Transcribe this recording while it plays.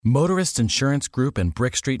Motorist Insurance Group and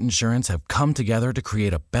Brick Street Insurance have come together to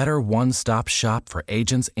create a better one-stop shop for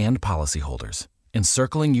agents and policyholders,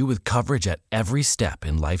 encircling you with coverage at every step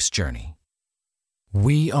in life's journey.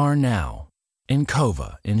 We are now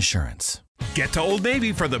Encova Insurance. Get to Old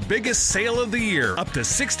Navy for the biggest sale of the year. Up to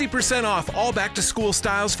 60% off all back-to-school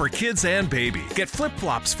styles for kids and baby. Get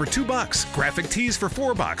flip-flops for $2, graphic tees for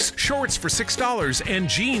 $4, shorts for $6, and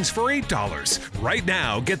jeans for $8. Right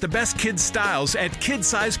now, get the best kids' styles at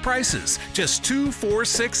kid-size prices. Just $2, $4,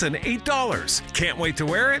 $6, and $8. Can't wait to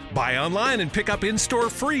wear it? Buy online and pick up in-store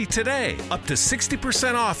free today. Up to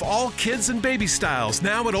 60% off all kids and baby styles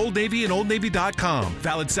now at Old Navy and OldNavy.com.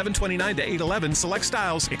 Valid 7/29 to 8/11. Select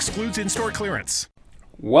styles. Excludes in-store clearance.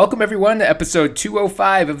 Welcome everyone to episode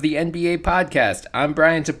 205 of the NBA podcast. I'm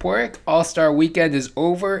Brian Toporek. All-Star Weekend is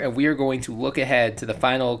over and we are going to look ahead to the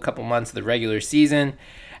final couple months of the regular season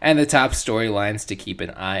and the top storylines to keep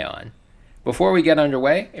an eye on. Before we get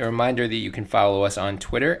underway, a reminder that you can follow us on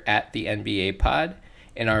Twitter at the NBA Pod.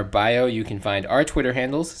 In our bio, you can find our Twitter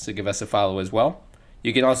handles, so give us a follow as well.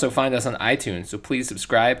 You can also find us on iTunes, so please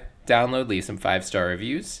subscribe, download, leave some 5-star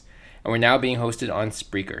reviews. And we're now being hosted on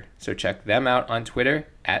Spreaker, so check them out on Twitter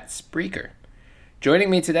at Spreaker. Joining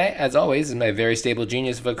me today, as always, is my very stable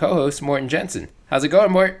genius of a co-host, Morten Jensen. How's it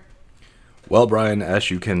going, Mort? Well, Brian, as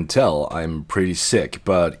you can tell, I'm pretty sick,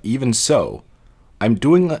 but even so, I'm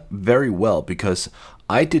doing very well because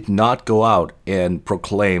I did not go out and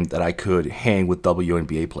proclaim that I could hang with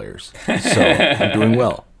WNBA players. So I'm doing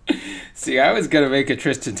well. See, I was going to make a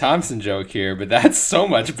Tristan Thompson joke here, but that's so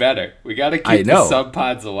much better. We got to keep the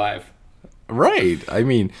sub-pods alive. Right. I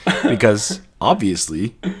mean, because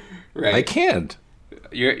obviously, right. I can't.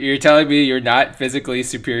 You're telling me you're not physically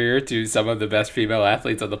superior to some of the best female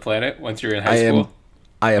athletes on the planet once you're in high school?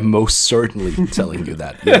 I am most certainly telling you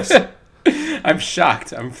that, yes. I'm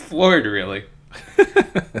shocked. I'm floored, really.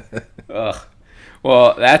 Ugh.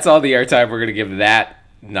 Well, that's all the airtime we're going to give that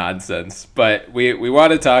nonsense. But we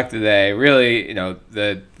want to talk today. Really, you know,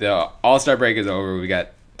 the All-Star break is over. We got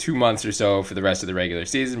 2 months or so for the rest of the regular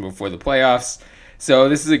season before the playoffs. So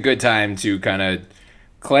this is a good time to kind of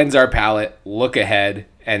cleanse our palate, look ahead,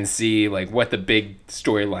 and see like what the big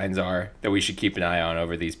storylines are that we should keep an eye on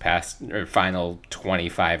over these final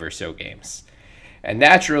 25 or so games. And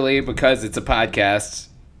naturally, because it's a podcast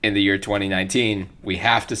in the year 2019, we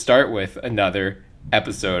have to start with another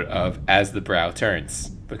episode of As the Brow Turns,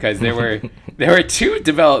 because there were two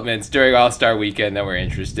developments during All-Star Weekend that were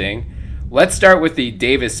interesting. Let's start with the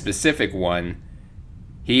Davis specific one.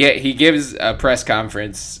 He gives a press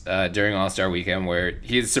conference during All-Star Weekend where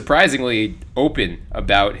he is surprisingly open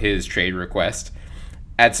about his trade request.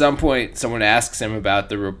 At some point, someone asks him about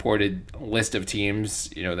the reported list of teams.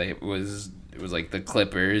 You know, it was like the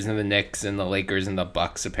Clippers and the Knicks and the Lakers and the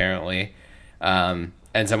Bucks apparently. And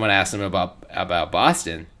someone asked him about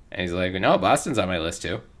Boston, and he's like, "No, Boston's on my list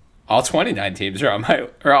too. All 29 teams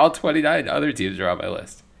are all 29 other teams are on my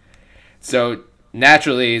list." So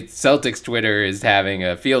naturally, Celtics Twitter is having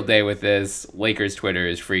a field day with this. Lakers Twitter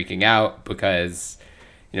is freaking out because,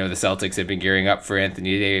 you know, the Celtics have been gearing up for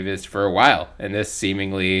Anthony Davis for a while, and this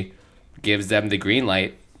seemingly gives them the green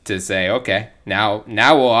light to say, okay, now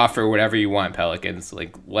we'll offer whatever you want, Pelicans.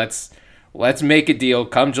 Like, let's make a deal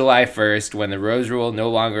come July 1st when the Rose Rule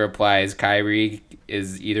no longer applies. Kyrie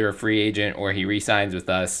is either a free agent or he re-signs with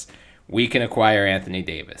us. We can acquire Anthony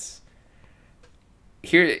Davis.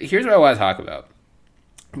 Here's what I want to talk about.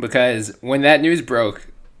 Because when that news broke,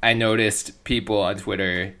 I noticed people on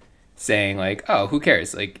Twitter saying, like, oh, who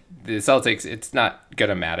cares? Like, the Celtics, it's not going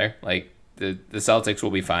to matter. Like, the Celtics will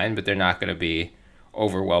be fine, but they're not going to be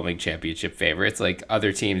overwhelming championship favorites. Like,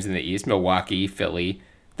 other teams in the East, Milwaukee, Philly,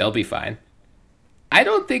 they'll be fine. I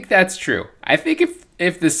don't think that's true. I think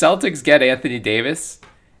if the Celtics get Anthony Davis,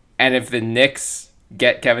 and if the Knicks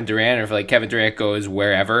get Kevin Durant, or if, like, Kevin Durant goes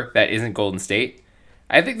wherever that isn't Golden State,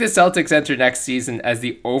 I think the Celtics enter next season as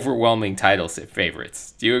the overwhelming title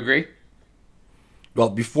favorites. Do you agree? Well,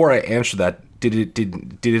 before I answer that, did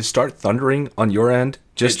it start thundering on your end?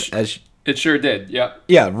 It sure did. Yeah.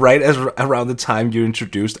 Yeah, right as around the time you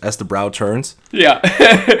introduced As the Brow Turns. Yeah.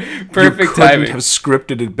 Perfect timing. You couldn't have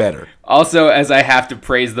scripted it better. Also, as I have to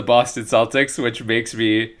praise the Boston Celtics, which makes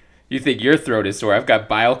me, you think your throat is sore. I've got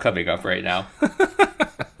bile coming up right now.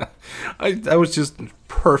 That was just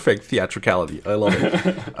perfect theatricality. I love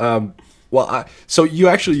it. So you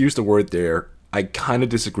actually used the word there I kind of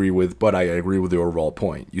disagree with, but I agree with the overall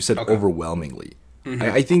point. You said overwhelmingly. Mm-hmm.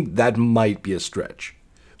 I think that might be a stretch.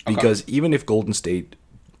 Because even if Golden State,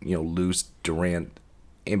 lose Durant,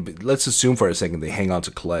 and let's assume for a second they hang on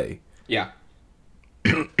to Clay. Yeah.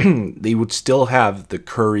 They would still have the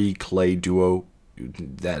Curry-Clay duo,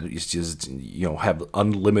 that is just, have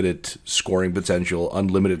unlimited scoring potential,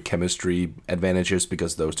 unlimited chemistry advantages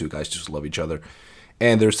because those two guys just love each other.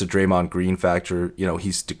 And there's the Draymond Green factor.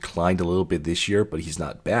 He's declined a little bit this year, but he's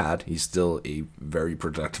not bad. He's still a very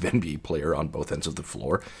productive NBA player on both ends of the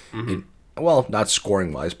floor. Well, not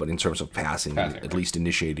scoring-wise, but in terms of passing at least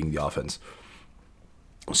initiating the offense.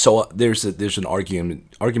 So there's an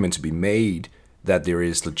argument to be made that there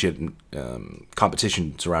is legit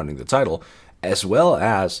competition surrounding the title, as well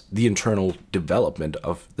as the internal development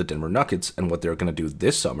of the Denver Nuggets and what they're going to do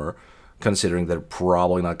this summer, considering they're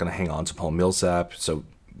probably not going to hang on to Paul Millsap. So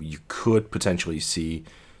you could potentially see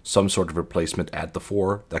some sort of replacement at the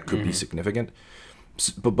 4 that could be significant.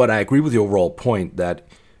 But I agree with the overall point that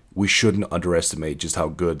we shouldn't underestimate just how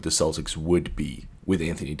good the Celtics would be with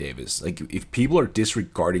Anthony Davis. Like, if people are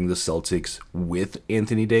disregarding the Celtics with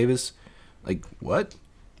Anthony Davis, like, what?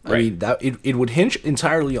 Right. I mean, that it would hinge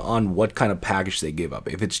entirely on what kind of package they give up.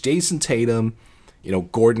 If it's Jason Tatum,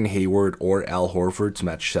 Gordon Hayward or Al Horford to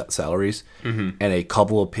match salaries, and a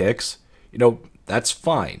couple of picks, that's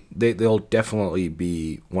fine. They'll definitely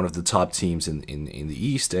be one of the top teams in the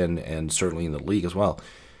East and certainly in the league as well.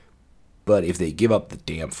 But if they give up the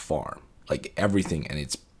damn farm, like everything, and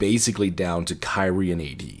it's basically down to Kyrie and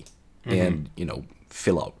AD and,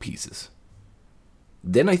 fill out pieces,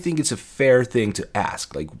 then I think it's a fair thing to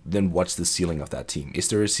ask, like, then what's the ceiling of that team? Is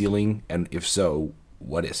there a ceiling? And if so,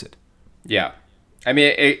 what is it? Yeah. I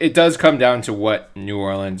mean, it does come down to what New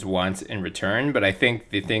Orleans wants in return, but I think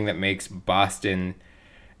the thing that makes Boston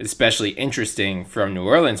especially interesting from New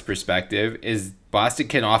Orleans' perspective is Boston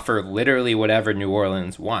can offer literally whatever New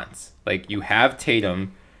Orleans wants. Like, you have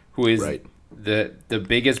Tatum, who is the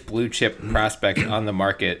biggest blue chip prospect on the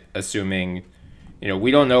market, assuming,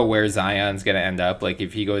 we don't know where Zion's going to end up. Like,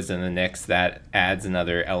 if he goes in the Knicks, that adds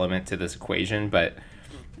another element to this equation, but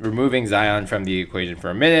removing Zion from the equation for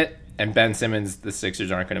a minute, and Ben Simmons, the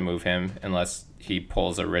Sixers aren't going to move him unless he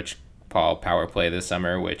pulls a Rich Paul power play this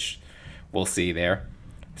summer, which we'll see there.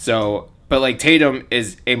 So, but like, Tatum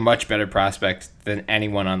is a much better prospect than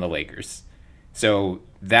anyone on the Lakers. So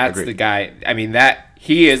that's the guy. I mean,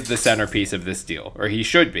 he is the centerpiece of this deal, or he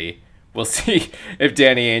should be. We'll see if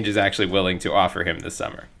Danny Ainge is actually willing to offer him this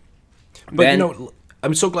summer. But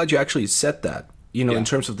I'm so glad you actually said that. In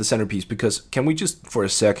terms of the centerpiece, because can we just for a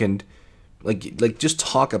second, like just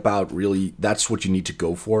talk about really that's what you need to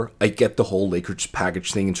go for. I get the whole Lakers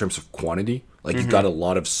package thing in terms of quantity. Like, you got a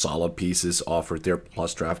lot of solid pieces offered there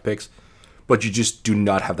plus draft picks, but you just do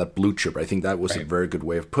not have that blue chip. I think that was a very good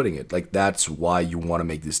way of putting it. Like, that's why you want to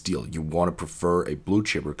make this deal. You want to prefer a blue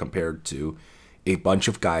chipper compared to a bunch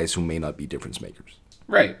of guys who may not be difference makers.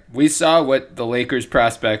 Right. We saw what the Lakers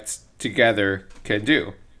prospects together can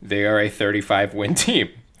do. They are a 35-win team.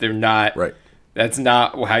 They're not. Right. That's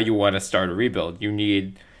not how you want to start a rebuild. You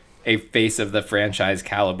need a face of the franchise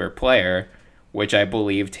caliber player, which I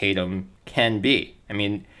believe Tatum can be. I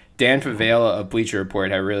mean, Dan Favela of Bleacher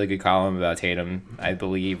Report had a really good column about Tatum, I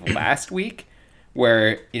believe, last week,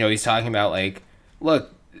 where, he's talking about, like,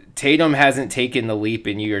 look, Tatum hasn't taken the leap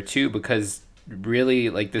in year 2 because really,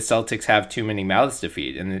 like, the Celtics have too many mouths to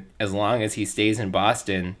feed. And as long as he stays in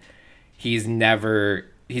Boston, he's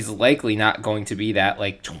likely not going to be that,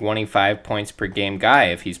 like, 25 points per game guy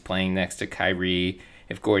if he's playing next to Kyrie,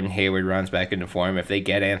 if Gordon Hayward runs back into form, if they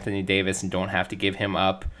get Anthony Davis and don't have to give him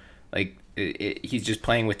up. Like, he's just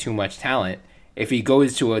playing with too much talent. If he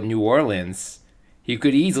goes to a New Orleans, he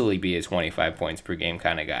could easily be a 25 points per game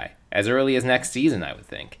kind of guy as early as next season, I would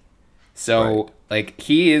think. So, like,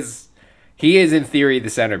 he is in theory the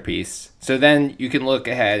centerpiece. So then you can look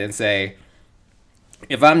ahead and say,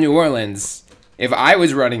 if I'm New Orleans, if I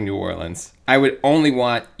was running New Orleans, I would only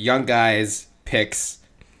want young guys, picks.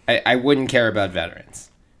 I wouldn't care about veterans.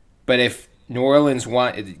 But if New Orleans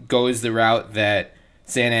goes the route that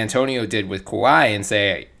San Antonio did with Kawhi and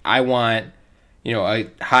say, I want, a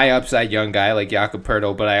high upside young guy like Jakob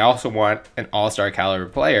Poeltl, but I also want an all-star caliber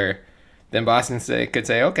player, then Boston could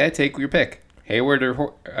say, okay, take your pick, Hayward or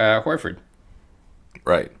Horford.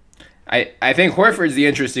 Right. I think Horford's the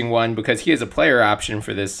interesting one because he is a player option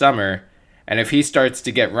for this summer, and if he starts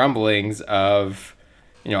to get rumblings of,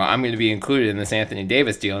 I'm going to be included in this Anthony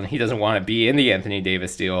Davis deal, and he doesn't want to be in the Anthony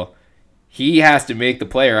Davis deal, he has to make the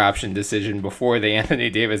player option decision before the Anthony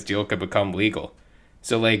Davis deal could become legal.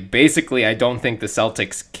 So, like, basically, I don't think the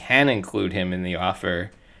Celtics can include him in the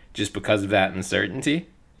offer just because of that uncertainty.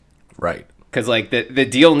 Right. Because, like, the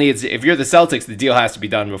deal needs, if you're the Celtics, the deal has to be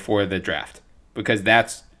done before the draft because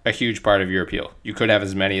that's a huge part of your appeal. You could have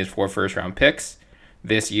as many as 4 first-round picks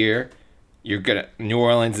this year. New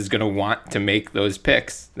Orleans is gonna want to make those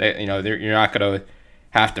picks. You're not gonna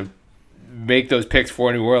have to make those picks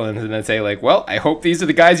for New Orleans and then say, like, well, I hope these are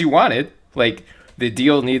the guys you wanted. Like, the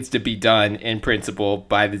deal needs to be done in principle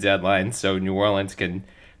by the deadline so New Orleans can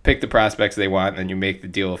pick the prospects they want, and then you make the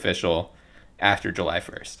deal official after July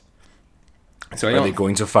 1st. So Are they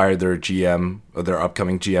going to fire their GM or their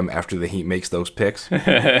upcoming GM after the Heat makes those picks?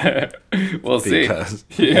 We'll see.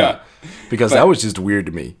 Because that was just weird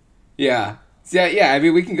to me. Yeah. I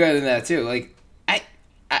mean, we can go into that too. Like,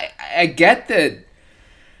 I get the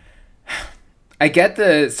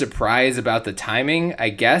surprise about the timing, I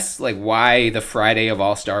guess, like why the Friday of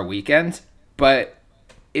All-Star Weekend, but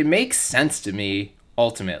it makes sense to me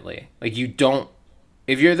ultimately. Like, you don't,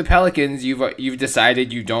 if you're the Pelicans, you've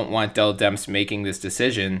decided you don't want Dell Demps making this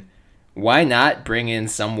decision. Why not bring in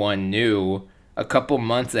someone new a couple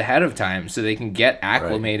months ahead of time so they can get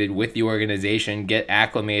acclimated with the organization, get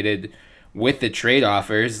acclimated with the trade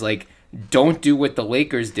offers? Like, don't do what the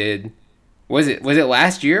Lakers did. Was it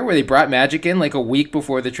last year where they brought Magic in like a week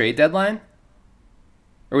before the trade deadline?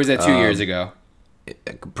 Or was that 2 years ago?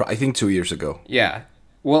 I think 2 years ago. Yeah.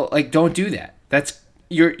 Well, like, don't do that. That's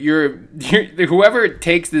you're whoever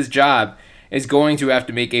takes this job is going to have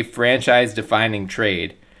to make a franchise defining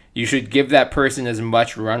trade. You should give that person as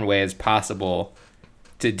much runway as possible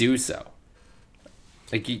to do so.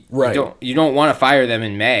 Like, you don't want to fire them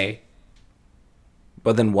in May.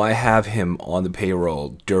 But then why have him on the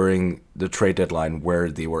payroll during the trade deadline where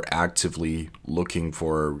they were actively looking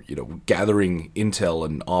for, gathering intel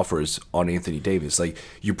and offers on Anthony Davis? Like,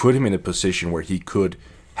 you put him in a position where he could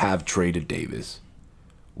have traded Davis.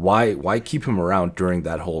 Why keep him around during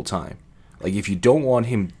that whole time? Like, if you don't want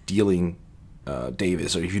him dealing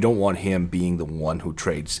Davis, or if you don't want him being the one who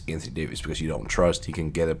trades Anthony Davis because you don't trust he can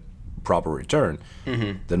get a proper return,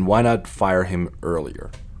 then why not fire him earlier?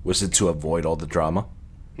 Was it to avoid all the drama?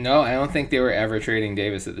 No, I don't think they were ever trading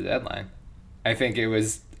Davis at the deadline. I think it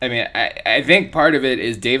was... I mean, I think part of it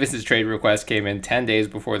is Davis's trade request came in 10 days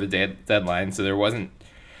before the deadline, so there wasn't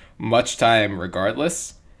much time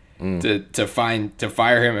regardless to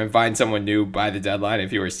fire him and find someone new by the deadline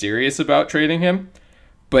if you were serious about trading him.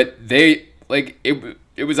 But they... Like,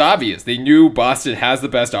 it was obvious. They knew Boston has the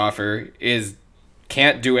best offer,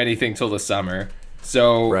 can't do anything till the summer.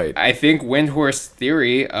 So I think Windhorst's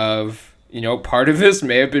theory of, part of this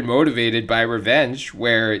may have been motivated by revenge,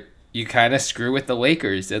 where you kind of screw with the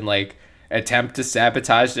Lakers and, like, attempt to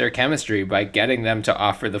sabotage their chemistry by getting them to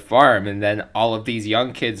offer the farm. And then all of these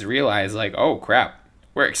young kids realize, like, oh, crap,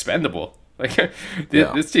 we're expendable. Like,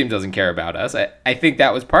 this team doesn't care about us. I think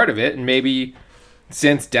that was part of it. And maybe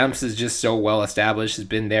since Demps is just so well established, has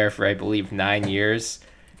been there for, I believe, 9 years,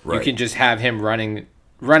 you can just have him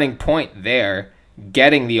running point there,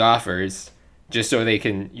 getting the offers, just so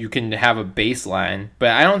you can have a baseline.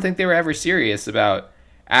 But I don't think they were ever serious about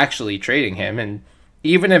actually trading him. And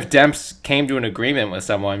even if Demps came to an agreement with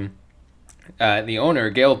someone, the owner,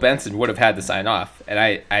 Gail Benson, would have had to sign off.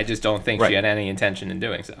 And I just don't think she had any intention in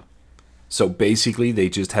doing so. So basically, they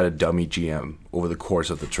just had a dummy GM over the course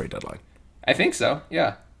of the trade deadline. I think so,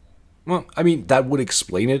 yeah. Well, I mean, that would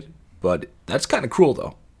explain it, but that's kind of cruel,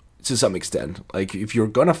 though, to some extent. Like, if you're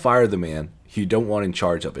going to fire the man, you don't want in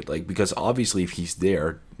charge of it. Like, because obviously if he's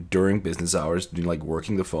there during business hours, doing, like,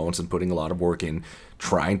 working the phones and putting a lot of work in,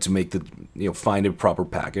 trying to make find a proper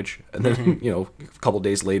package, and then, a couple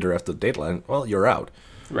days later after the deadline, well, you're out.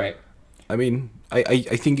 Right. I mean, I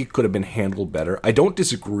think it could have been handled better. I don't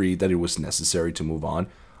disagree that it was necessary to move on.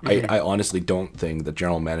 I honestly don't think that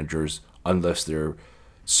general managers, unless they're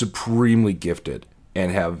supremely gifted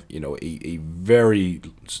and have, a very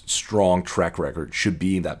strong track record, should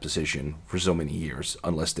be in that position for so many years,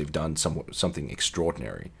 unless they've done something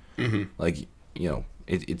extraordinary. Like,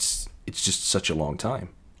 it's just such a long time.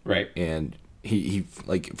 Right. And he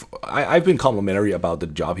I've been complimentary about the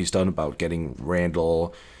job he's done, about getting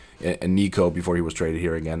Randall and Nico before he was traded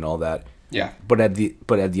here again and all that. Yeah. But at the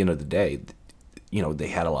end of the day, they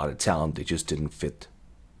had a lot of talent. They just didn't fit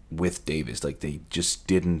with Davis. Like, they just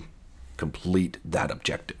didn't complete that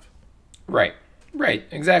objective. Right,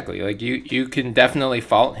 exactly. Like, you can definitely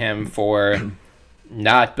fault him for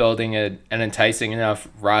not building an enticing enough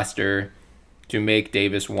roster to make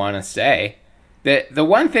Davis want to stay. The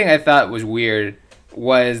one thing I thought was weird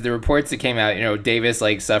was the reports that came out. Davis,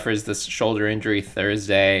 like, suffers this shoulder injury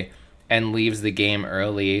Thursday and leaves the game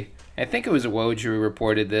early. I think it was Woj who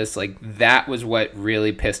reported this. Like, that was what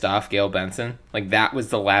really pissed off Gail Benson. Like, that was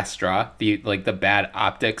the last straw. The bad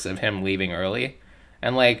optics of him leaving early.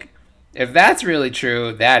 And, like, if that's really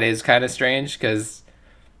true, that is kind of strange, because,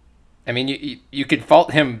 I mean, you could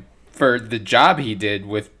fault him for the job he did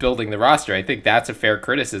with building the roster. I think that's a fair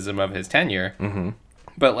criticism of his tenure.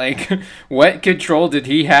 But like, what control did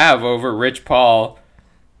he have over Rich Paul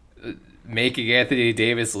making Anthony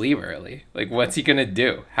Davis leave early? Like, what's he gonna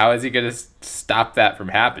do? How is he gonna stop that from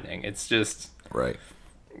happening? It's just Right.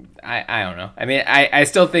 I don't know. I mean, I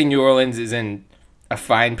still think New Orleans is in a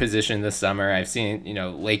fine position this summer. I've seen,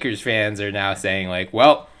 Lakers fans are now saying like,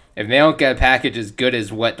 well, if they don't get a package as good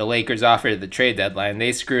as what the Lakers offered at the trade deadline,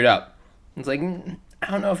 they screwed up. It's like, I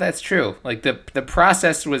don't know if that's true. Like the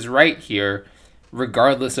process was right here,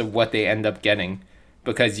 regardless of what they end up getting,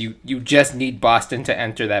 because you just need Boston to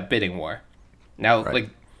enter that bidding war. Now, Right. like,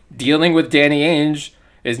 dealing with Danny Ainge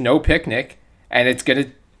is no picnic, and it's going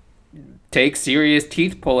to take serious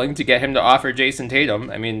teeth pulling to get him to offer Jason Tatum.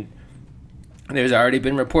 I mean, there's already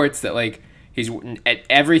been reports that like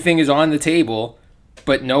everything is on the table,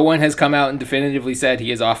 but no one has come out and definitively said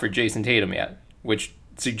he has offered Jason Tatum yet, which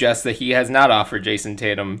suggests that he has not offered Jason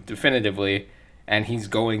Tatum definitively, and you're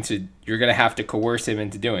going to have to coerce him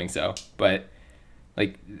into doing so. But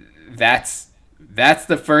like that's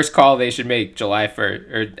the first call they should make July 1st,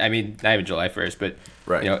 or I mean not even July 1st, but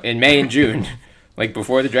Right. In May and June, like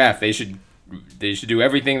before the draft, they should do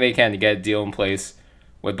everything they can to get a deal in place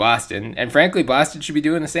with Boston. And frankly, Boston should be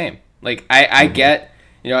doing the same. Like I get,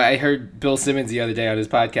 I heard Bill Simmons the other day on his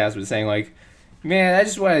podcast was saying like, man, I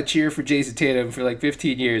just want to cheer for Jason Tatum for like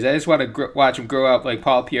 15 years. I just want to watch him grow up like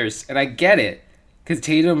Paul Pierce. And I get it, because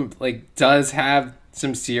Tatum like does have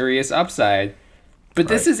some serious upside. But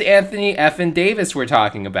this is Anthony effing Davis we're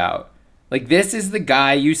talking about. Like, this is the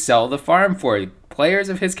guy you sell the farm for. Players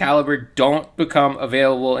of his caliber don't become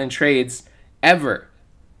available in trades ever.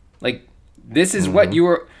 Like, this is what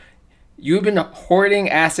you've been hoarding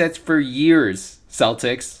assets for years,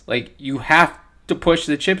 Celtics. Like, you have to push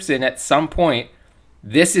the chips in at some point.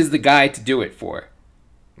 This is the guy to do it for.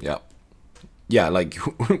 Yeah. Yeah, like,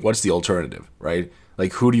 what's the alternative, right?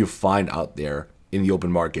 Like, who do you find out there in the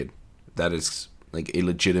open market that is, like, a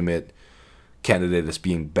legitimate candidate as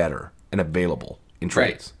being better and available in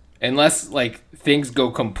trades? Right. Unless, like, things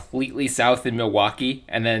go completely south in Milwaukee,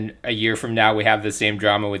 and then a year from now we have the same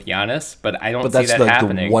drama with Giannis, but I don't see that happening.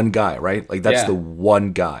 But that's the one guy, right? Like, that's the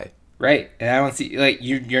one guy. Right. And I don't see, like,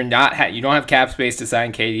 you don't have cap space to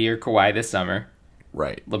sign KD or Kawhi this summer.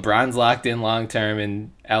 Right. LeBron's locked in long term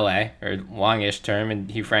in LA, or longish term,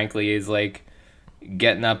 and he frankly is like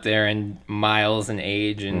getting up there in miles and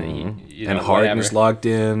age, and and Harden is locked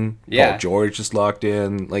in. Yeah. Paul George is locked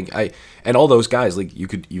in. And all those guys, like, you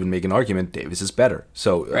could even make an argument Davis is better.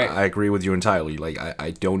 So Right. I agree with you entirely. Like,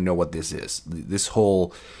 I don't know what this is. This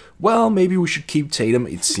whole, well, maybe we should keep Tatum.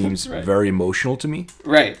 It seems very emotional to me.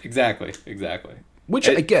 Right. Exactly. Which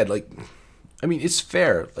I get. Like, I mean, it's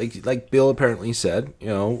fair. Like Bill apparently said,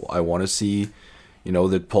 I want to see,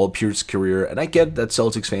 the Paul Pierce career. And I get that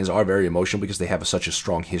Celtics fans are very emotional because they have such a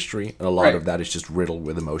strong history. And a lot of that is just riddled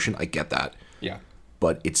with emotion. I get that. Yeah.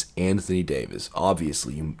 But it's Anthony Davis.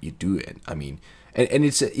 Obviously, you do it. I mean, and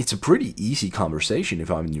it's a pretty easy conversation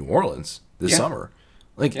if I'm in New Orleans this summer.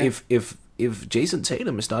 Like, if Jason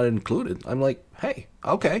Tatum is not included, I'm like, hey,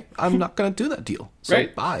 okay, I'm not going to do that deal. So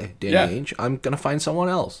bye, Danny Ainge. I'm going to find someone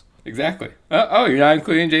else. Exactly. You're not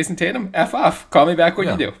including Jason Tatum? F off. Call me back when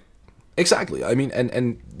you do. Exactly. I mean,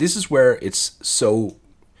 and this is where it's so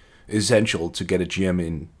essential to get a GM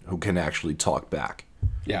in who can actually talk back.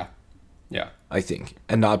 Yeah. I think,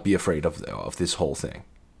 and not be afraid of this whole thing.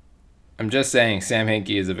 I'm just saying, Sam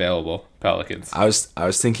Hinkie is available. Pelicans. I was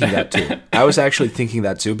thinking that too. I was actually thinking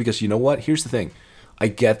that too, because you know what? Here's the thing. I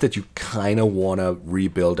get that you kind of want to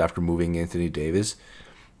rebuild after moving Anthony Davis,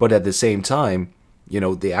 but at the same time,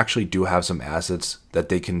 they actually do have some assets that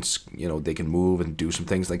they can move and do some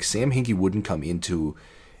things. Like, Sam Hinkie wouldn't come into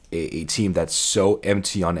a team that's so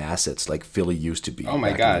empty on assets like Philly used to be. Oh my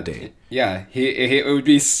back God. in the day. Yeah. It would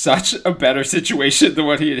be such a better situation than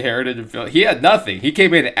what he inherited in Philly. He had nothing. He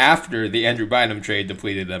came in after the Andrew Bynum trade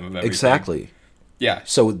depleted them of everything. Exactly. Yeah.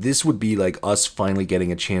 So this would be like us finally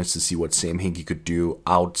getting a chance to see what Sam Hinkie could do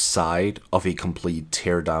outside of a complete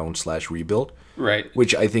teardown/rebuild. Right.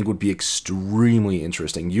 Which I think would be extremely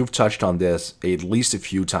interesting. You've touched on this at least a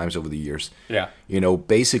few times over the years. Yeah.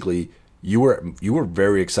 Basically, you were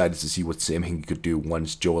very excited to see what Sam Hinkie could do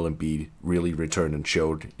once Joel Embiid really returned and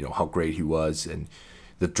showed, how great he was, and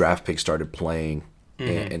the draft pick started playing.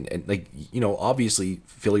 And like, obviously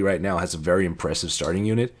Philly right now has a very impressive starting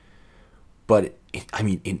unit, but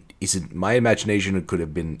is it my imagination? It could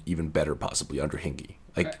have been even better possibly under Hinkie.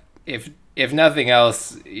 Like, if nothing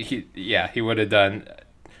else, he would have done.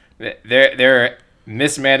 Their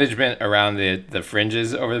mismanagement around the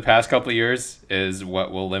fringes over the past couple of years is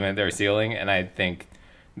what will limit their ceiling, and I think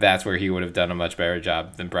that's where he would have done a much better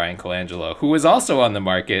job than Brian Colangelo, who was also on the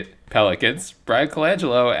market, Pelicans. Brian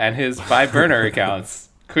Colangelo and his 5 burner accounts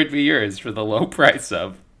could be yours for the low price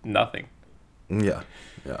of nothing. Yeah.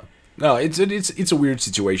 No, it's a weird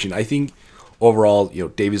situation. I think overall,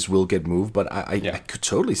 Davis will get moved, but I could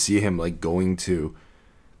totally see him like going to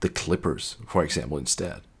the Clippers, for example,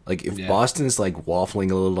 instead. Like if Boston is like waffling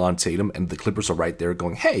a little on Tatum and the Clippers are right there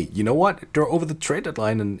going, hey, you know what? They're over the trade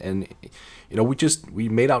deadline and we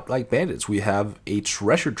made out like bandits. We have a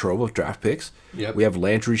treasure trove of draft picks. Yep. We have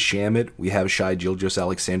Landry Shamet. We have Shai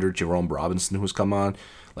Gilgeous-Alexander, Jerome Robinson, who's come on.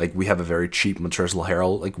 Like we have a very cheap Montrezl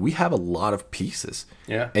Harrell. Like we have a lot of pieces.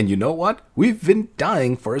 Yeah. And you know what? We've been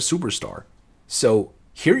dying for a superstar. So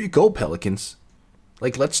here you go, Pelicans.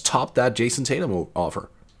 Like let's top that Jason Tatum offer.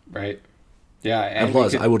 Right. Yeah, and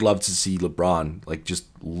plus, I would love to see LeBron like just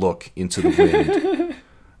look into the wind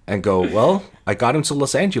and go, "Well, I got him to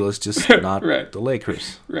Los Angeles, just not right. the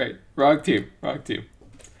Lakers." Right, wrong team.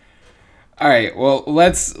 All right, well,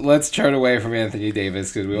 let's turn away from Anthony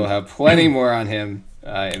Davis because we will have plenty more on him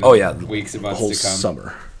in weeks and months whole to come.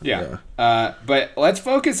 Summer. Yeah. But let's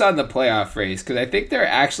focus on the playoff race because I think there are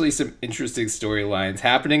actually some interesting storylines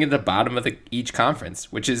happening at the bottom of each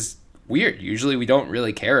conference, which is weird. Usually, we don't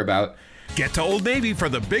really care about. Get to Old Navy for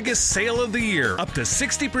the biggest sale of the year. Up to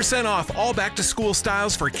 60% off all back-to-school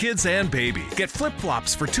styles for kids and baby. Get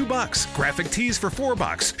flip-flops for $2, graphic tees for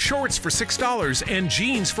 $4, shorts for $6, and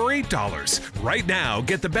jeans for $8. Right now,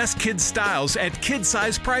 get the best kids' styles at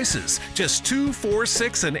kid-size prices. Just $2, $4,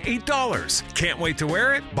 $6, and $8. Can't wait to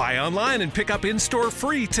wear it? Buy online and pick up in-store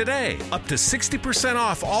free today. Up to 60%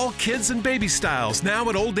 off all kids and baby styles now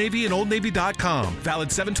at Old Navy and OldNavy.com. Valid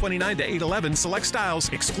 7/29 to 8/11. Select styles.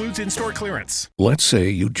 Excludes in-store clearance. Let's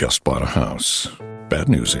say you just bought a house. Bad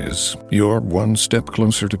news is, you're one step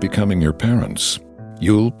closer to becoming your parents.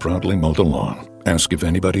 You'll proudly mow the lawn. Ask if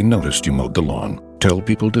anybody noticed you mowed the lawn. Tell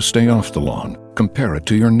people to stay off the lawn. Compare it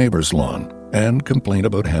to your neighbor's lawn. And complain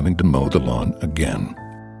about having to mow the lawn again.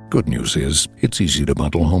 Good news is, it's easy to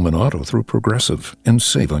bundle home and auto through Progressive and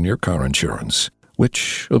save on your car insurance,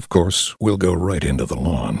 which, of course, will go right into the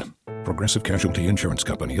lawn. Progressive Casualty Insurance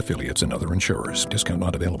Company, affiliates, and other insurers. Discount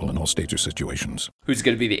not available in all states or situations. Who's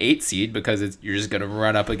going to be the 8th seed because you're just going to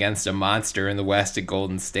run up against a monster in the West at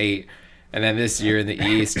Golden State. And then this year in the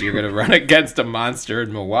East, you're going to run against a monster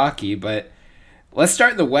in Milwaukee. But let's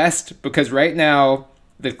start in the West because right now,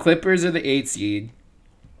 the Clippers are the 8th seed.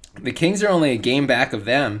 The Kings are only a game back of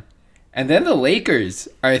them. And then the Lakers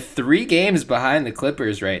are 3 games behind the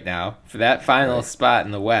Clippers right now for that final spot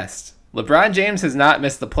in the West. LeBron James has not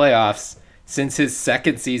missed the playoffs since his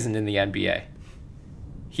 2nd season in the NBA.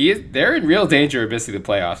 They're in real danger of missing the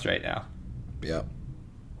playoffs right now. Yeah.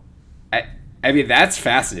 I mean, that's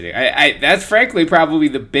fascinating. That's frankly probably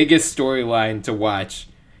the biggest storyline to watch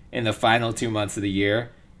in the final 2 months of the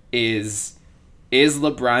year is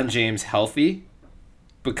LeBron James healthy?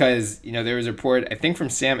 Because, there was a report, I think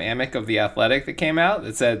from Sam Amick of The Athletic that came out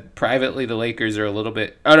that said privately the Lakers are a little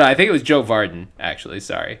bit... Oh, no, I think it was Joe Varden, actually,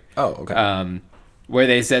 sorry. Oh, okay. Where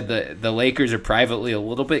they said the Lakers are privately a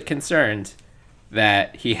little bit concerned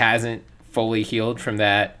that he hasn't fully healed from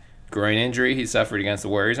that groin injury he suffered against the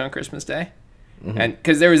Warriors on Christmas Day. Mm-hmm. And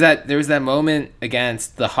because there was that moment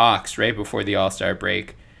against the Hawks right before the All-Star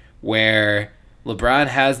break where LeBron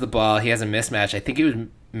has the ball, he has a mismatch. I think he was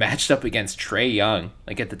matched up against Trae Young,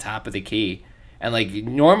 like at the top of the key. And like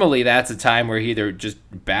normally that's a time where he either just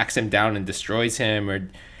backs him down and destroys him or,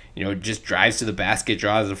 just drives to the basket,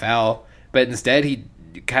 draws a foul. But instead he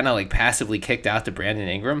kind of like passively kicked out to Brandon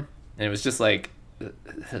Ingram. And it was just like,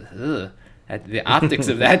 the optics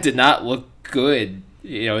of that did not look good.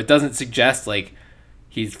 It doesn't suggest like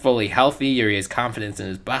he's fully healthy or he has confidence in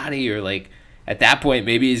his body or like, at that point,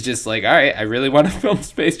 maybe he's just like, all right, I really want to film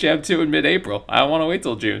Space Jam 2 in mid-April. I don't want to wait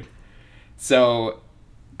till June. So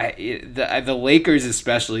the Lakers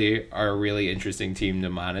especially are a really interesting team to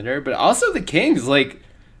monitor. But also the Kings, like,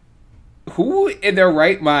 who in their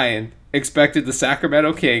right mind expected the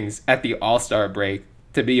Sacramento Kings at the All-Star break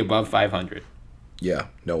to be above 500? Yeah,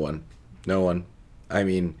 no one. I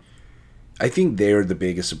mean, I think they're the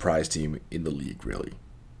biggest surprise team in the league, really.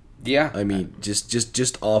 Yeah. I mean,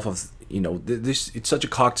 just off of... this it's such a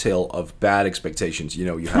cocktail of bad expectations. You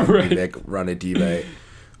have Vivek Ranadive,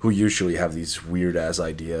 who usually have these weird ass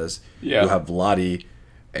ideas. Yeah. You have Vlade,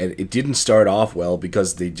 and it didn't start off well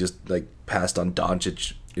because they just like passed on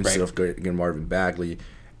Doncic instead of getting Marvin Bagley,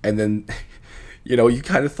 and then you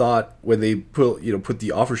kind of thought when they put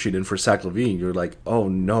the offer sheet in for Zach LaVine, you're like, oh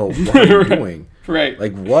no, what are you doing? Right.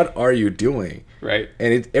 Like, what are you doing? Right.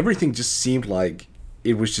 And everything just seemed like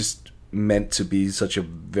it was just meant to be such a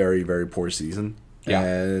very, very poor season. Yeah.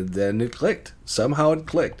 And then it clicked. Somehow it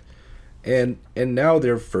clicked. And now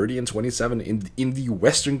they're 30-27 in the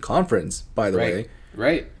Western Conference, by the way.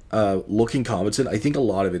 Right. Looking competent. I think a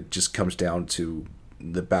lot of it just comes down to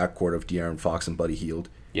the backcourt of De'Aaron Fox and Buddy Hield.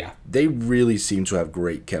 Yeah. They really seem to have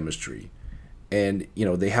great chemistry. And,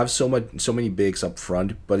 they have so many bigs up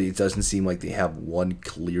front, but it doesn't seem like they have one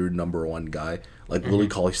clear number one guy. Like Willie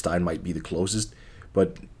Cauley-Stein might be the closest,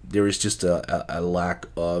 but there is just a lack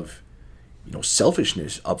of,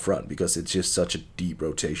 selfishness up front because it's just such a deep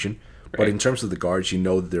rotation. Right. But in terms of the guards,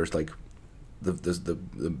 that there's like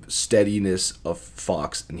the steadiness of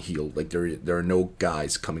Fox and Hield. Like there are no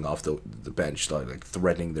guys coming off the bench like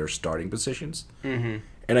threatening their starting positions. Mm-hmm.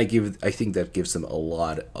 And I think that gives them a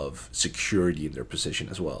lot of security in their position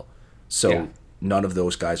as well. So none of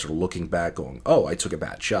those guys are looking back going, oh, I took a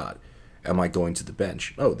bad shot. Am I going to the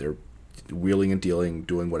bench? Oh, they're wheeling and dealing,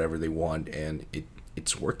 doing whatever they want, and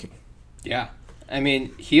it's working. Yeah. I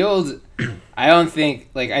mean, Hield, I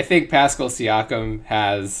think Pascal Siakam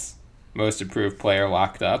has most improved player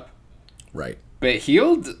locked up. Right. But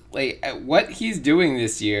Hield, what he's doing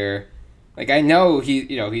this year, I know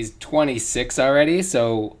he's 26 already,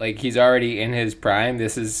 so he's already in his prime.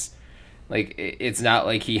 This is it's not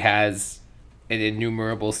like he has an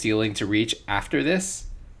innumerable ceiling to reach after this.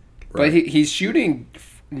 Right. But he's shooting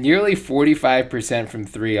nearly 45% from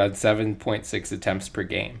 3 on 7.6 attempts per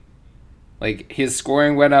game. His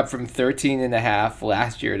scoring went up from 13.5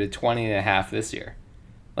 last year to 20.5 this year.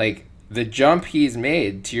 The jump he's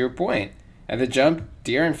made, to your point, and the jump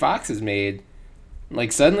De'Aaron Fox has made,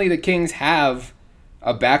 suddenly the Kings have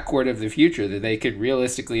a backcourt of the future that they could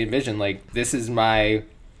realistically envision. This is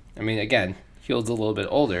again, Hield's a little bit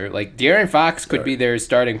older. De'Aaron Fox could be their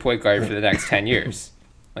starting point guard for the next 10 years.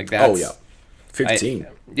 That's 15.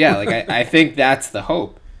 I think that's the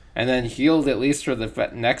hope. And then Hield, at least for the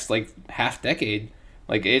next half decade,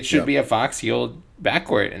 it should be a Fox Hield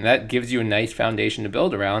backcourt, and that gives you a nice foundation to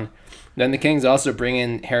build around. Then the Kings also bring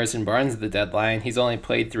in Harrison Barnes at the deadline. He's only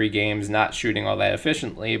played 3 games, not shooting all that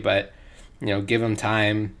efficiently, but give him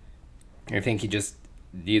time. I think he just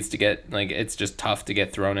needs to get it's just tough to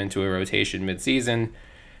get thrown into a rotation midseason.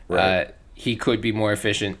 Right. He could be more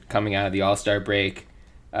efficient coming out of the All-Star break.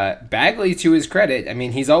 Bagley, to his credit,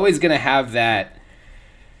 he's always going to have that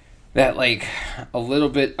a little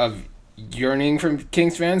bit of yearning from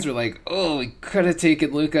Kings fans. We're oh, we could have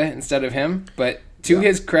taken Luka instead of him. But to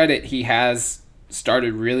his credit, he has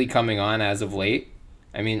started really coming on as of late.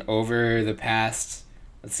 Over the past,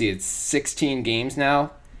 it's 16 games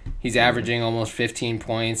now. He's averaging almost 15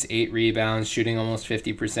 points, 8 rebounds, shooting almost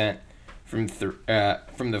 50% from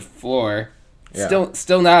the floor. Yeah.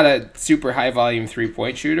 Still not a super high volume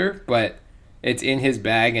 3-point shooter, but it's in his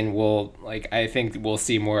bag, and I think we'll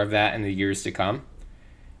see more of that in the years to come.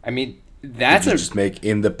 That's did you just make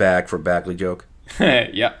in the bag for Bagley joke?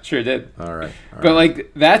 Yeah, sure did. All right.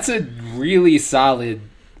 But that's a really solid.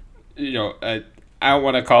 I don't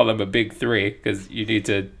want to call them a big 3 because you need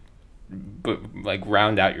to,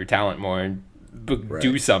 round out your talent more and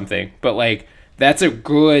do something. But that's a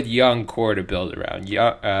good young core to build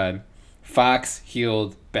around. Fox,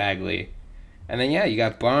 Hield, Bagley. And then, you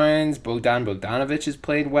got Barnes. Bogdanovich has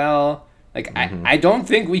played well. I don't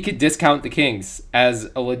think we could discount the Kings as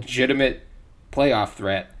a legitimate playoff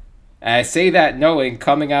threat. And I say that knowing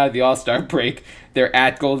coming out of the All-Star break, they're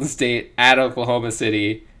at Golden State, at Oklahoma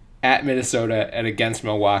City, at Minnesota, and against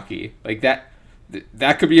Milwaukee.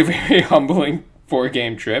 That could be a very humbling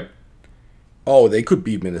 4-game trip. Oh, they could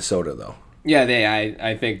beat Minnesota, though. Yeah,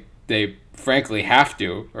 I think they frankly have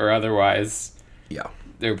to, or otherwise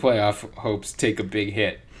their playoff hopes take a big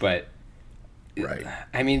hit. But right.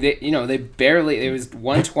 They barely, it was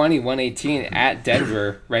 120-118 at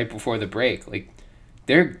Denver right before the break.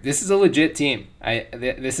 This is a legit team.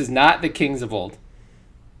 This is not the Kings of old.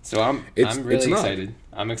 So I'm really excited.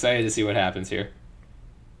 I'm excited to see what happens here.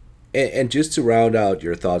 And just to round out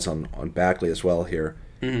your thoughts on Bagley as well here,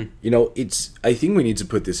 I think we need to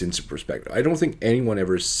put this into perspective. I don't think anyone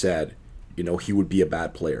ever said, he would be a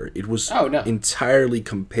bad player. It was entirely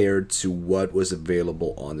compared to what was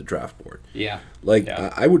available on the draft board. Yeah.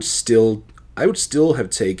 I would still have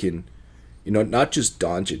taken, not just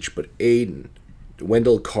Doncic, but Aiden,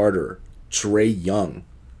 Wendell Carter, Trae Young,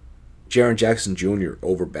 Jaren Jackson Jr.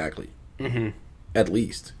 over Bagley. Mm-hmm. At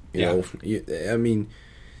least. You know.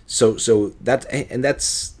 So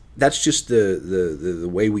that's just the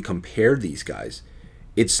way we compare these guys.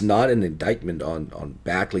 It's not an indictment on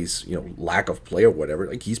Bagley's lack of play or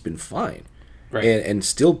whatever. He's been fine, right? And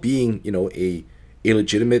still being a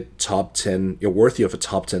legitimate top 10, worthy of a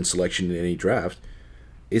top 10 selection in any draft,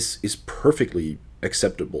 is perfectly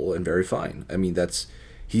acceptable and very fine. I mean,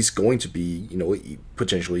 he's going to be,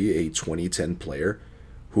 potentially a 2010 player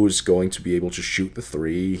who's going to be able to shoot the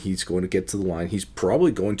three. He's going to get to the line. He's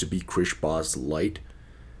probably going to be Chris Bosh light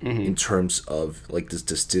in terms of like the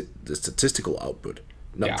statistical output.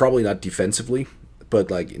 Probably not defensively, but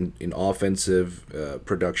like in offensive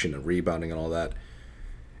production and rebounding and all that.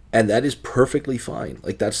 And that is perfectly fine.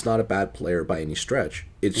 Like, that's not a bad player by any stretch.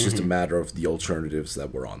 It's just a matter of the alternatives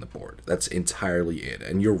that were on the board. That's entirely it.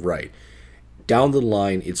 And you're right. Down the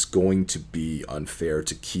line, it's going to be unfair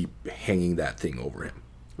to keep hanging that thing over him.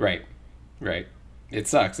 Right. It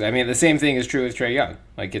sucks. I mean, the same thing is true with Trae Young.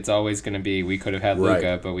 Like, it's always going to be, we could have had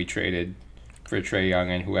Luka, but we traded for Trae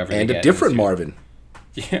Young and whoever. And a different Marvin.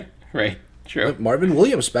 Yeah, right. True. Marvin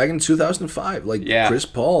Williams back in 2005. Chris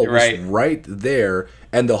Paul was right there,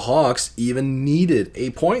 and the Hawks even needed a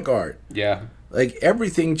point guard. Yeah. Like,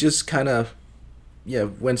 everything just kind of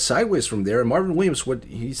went sideways from there. And Marvin Williams,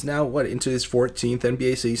 he's now into his 14th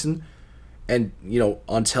NBA season, and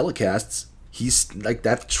on telecasts, he's like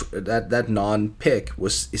that non-pick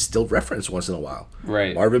is still referenced once in a while.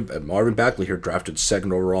 Right. Marvin Bagley here, drafted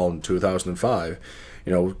 2nd overall in 2005.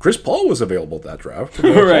 Chris Paul was available at that draft.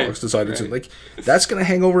 Right. Hawks decided to that's going to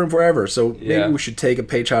hang over him forever. So maybe we should take a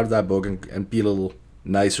page out of that book and be a little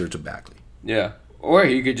nicer to Bagley. Yeah. Or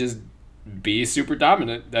he could just be super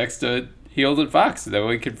dominant next to Hieldon Fox, so that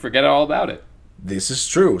we could forget all about it. This is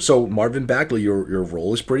true. So Marvin Bagley, your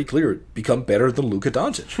role is pretty clear. Become better than Luka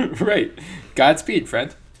Doncic. Right. Godspeed,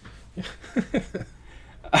 friend.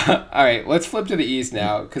 All right, let's flip to the East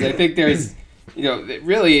now, because I think there's,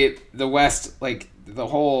 really the West, like the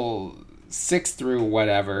whole 6 through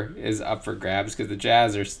whatever is up for grabs, because the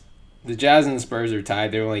Jazz and the Spurs are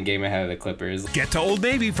tied. They're only a game ahead of the Clippers. Get to Old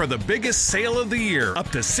Navy for the biggest sale of the year. Up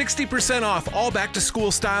to 60% off all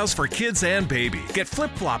back-to-school styles for kids and baby. Get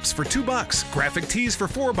flip-flops for $2, graphic tees for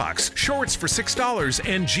 $4, shorts for $6,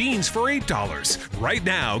 and jeans for $8. Right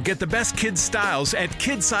now, get the best kids' styles at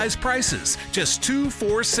kid-size prices. Just $2,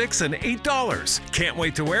 $4, $6, and $8. Can't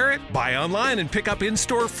wait to wear it? Buy online and pick up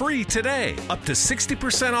in-store free today. Up to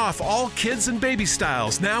 60% off all kids and baby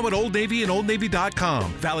styles now at Old Navy and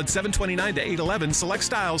OldNavy.com. Valid 7/29 to 8/11. Select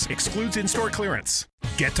styles. Excludes in-store clearance.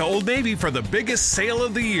 Get to Old Navy for the biggest sale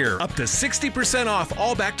of the year. Up to 60% off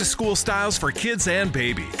all back-to-school styles for kids and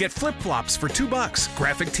baby. Get flip-flops for $2,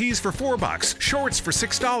 graphic tees for $4, shorts for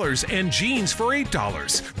 $6, and jeans for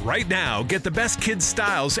 $8. Right now, get the best kids'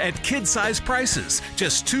 styles at kid-size prices.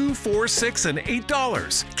 Just $2, $4, $6, and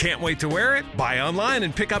 $8. Can't wait to wear it? Buy online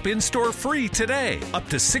and pick up in-store free today. Up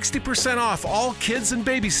to 60% off all kids and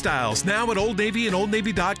baby styles now at Old Navy and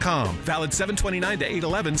OldNavy.com. Valid 7/29 to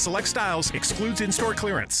 8/11. Select styles. Excludes in-store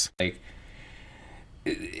clearance.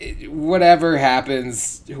 Whatever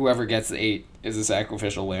happens, whoever gets the 8 is a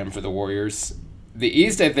sacrificial lamb for the Warriors. The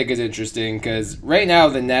East, I think, is interesting because right now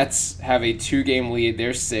the Nets have a 2-game lead.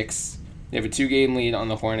 They're 6. They have a 2-game lead on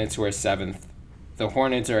the Hornets, who are 7th. The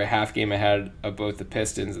Hornets are a half game ahead of both the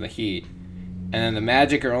Pistons and the Heat. And then the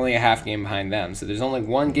Magic are only a half game behind them. So there's only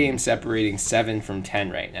 1 game separating 7 from 10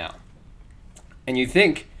 right now. And you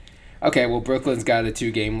think, okay, well, Brooklyn's got a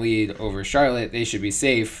 2-game lead over Charlotte. They should be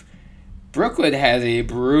safe. Brooklyn has a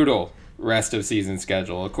brutal rest of season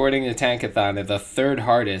schedule. According to Tankathon, they're the 3rd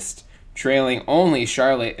hardest, trailing only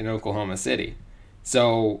Charlotte and Oklahoma City.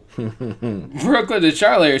 So Brooklyn and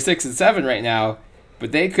Charlotte are 6 and 7 right now,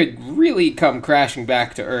 but they could really come crashing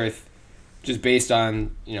back to earth just based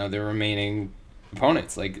on, their remaining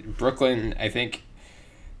opponents. Like Brooklyn, I think,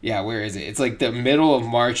 where is it? It's like the middle of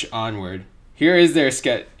March onward. Here is their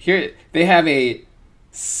schedule. Here they have a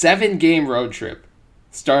 7-game road trip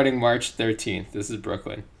starting March 13th. This is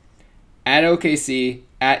Brooklyn. At OKC,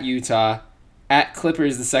 at Utah, at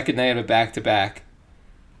Clippers the second night of a back-to-back,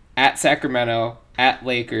 at Sacramento, at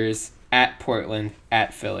Lakers, at Portland,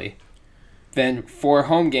 at Philly. Then 4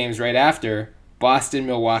 home games right after, Boston,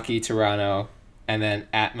 Milwaukee, Toronto, and then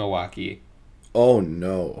at Milwaukee. Oh,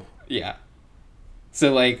 no. Yeah.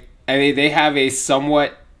 So, they have a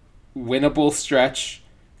somewhat winnable stretch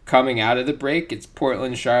coming out of the break. It's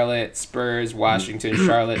Portland, Charlotte, Spurs, Washington,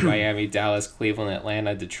 Charlotte, Miami, Dallas, Cleveland,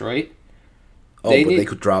 Atlanta, Detroit. They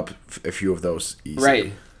could drop a few of those easily.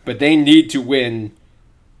 Right. But they need to win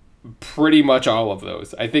pretty much all of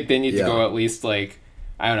those. I think they need to go at least I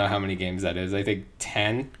don't know how many games that is. I think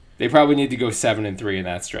 10. They probably need to go 7-3 in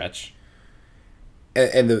that stretch.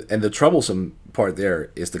 And the troublesome part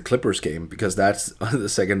there is the Clippers game, because that's the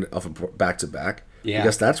second of a back-to-back. Yeah.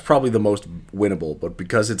 Because that's probably the most winnable, but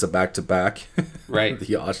because it's a back-to-back, right,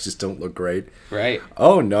 the odds just don't look great. Right.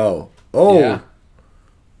 Oh, no. Oh. Yeah.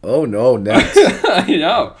 Oh, no, Nets. I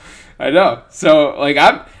know. So,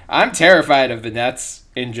 I'm terrified of the Nets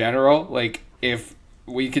in general. Like, if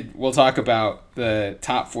we'll talk about the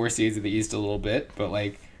top 4 seeds of the East a little bit, but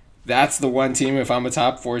like, that's the one team, if I'm a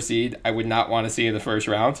top 4 seed, I would not want to see in the first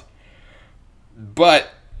round. But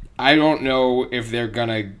I don't know if they're going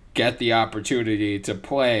to get the opportunity to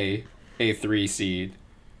play a 3 seed,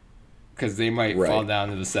 because they might fall down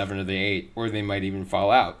to the 7 or the 8, or they might even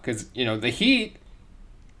fall out. Because, the Heat,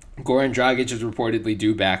 Goran Dragic is reportedly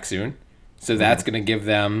due back soon, so that's going to give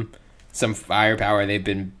them some firepower they've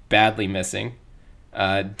been badly missing.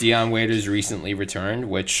 Dion Waiters recently returned,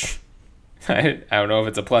 which I don't know if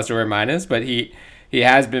it's a plus or a minus, but he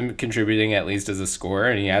has been contributing at least as a scorer,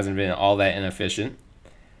 and he hasn't been all that inefficient.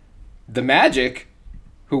 The Magic,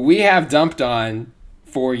 who we have dumped on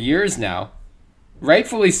for years now,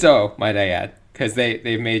 rightfully so, might I add, because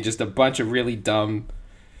they've made just a bunch of really dumb,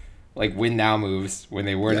 like, win now moves when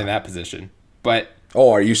they weren't in that position. But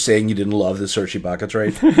are you saying you didn't love the Serge Ibaka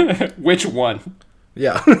trade? Which one?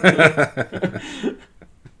 Yeah.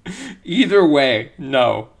 Either way,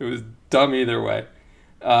 no, it was dumb either way.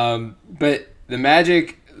 But the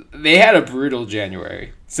Magic, they had a brutal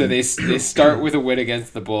January. So they start with a win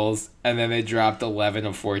against the Bulls, and then they dropped 11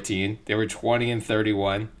 of 14. They were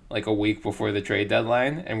 20-31 like a week before the trade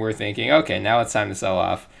deadline, and we're thinking, okay, now it's time to sell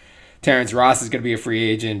off. Terrence Ross is going to be a free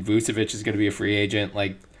agent. Vucevic is going to be a free agent.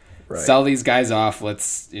 Like, sell these guys off.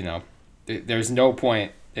 Let's, there's no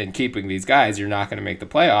point in keeping these guys. You're not going to make the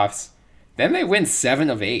playoffs. Then they win 7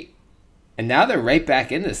 of 8, and now they're right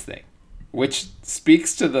back in this thing, which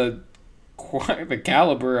speaks to the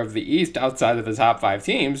caliber of the East outside of the top 5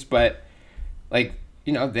 teams. But, like,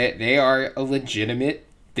 they are a legitimate,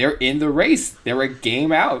 they're in the race. They're a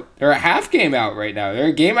game out. They're a half game out right now. They're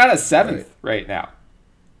a game out of 7th right now.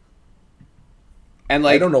 And,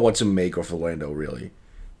 like, I don't know what to make of Orlando, really,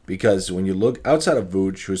 because when you look outside of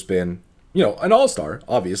Vooch, who's been, an all-star,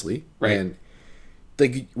 obviously, right? And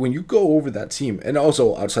like, when you go over that team, and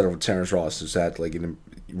also outside of Terrence Ross, who's had like a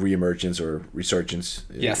reemergence or resurgence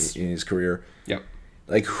in his career,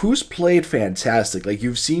 like, who's played fantastic? Like,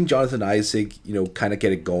 you've seen Jonathan Isaac, kind of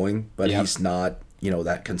get it going, but he's not,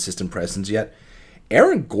 that consistent presence yet.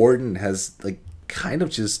 Aaron Gordon has, like, kind of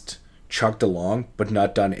just chugged along, but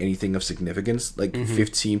not done anything of significance. Like,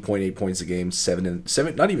 15.8 points a game, 7,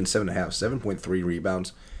 not even 7.5, 7.3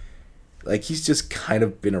 rebounds. Like, he's just kind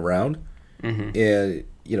of been around. And,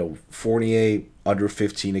 Fournier under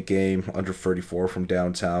 15 a game, under 34 from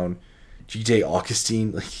downtown. GJ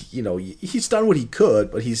Augustine, like, he's done what he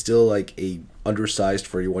could, but he's still like a undersized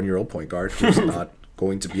 31-year-old point guard who's not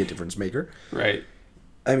going to be a difference maker. Right.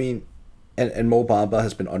 I mean, and Mo Bamba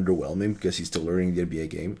has been underwhelming because he's still learning the NBA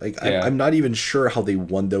game. Like, I'm not even sure how they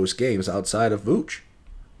won those games outside of Vooch.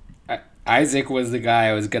 Isaac was the guy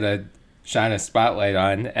I was going to shine a spotlight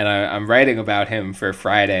on, and I'm writing about him for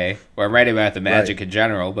Friday, or I'm writing about the Magic in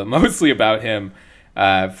general, but mostly about him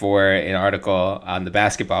for an article on the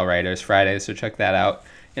Basketball Writers Friday, so check that out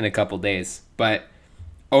in a couple days. But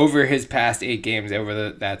over his past 8 games,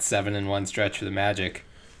 over that 7-1 stretch for the Magic,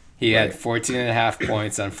 he had 14.5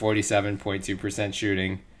 points on 47.2%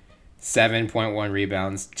 shooting, 7.1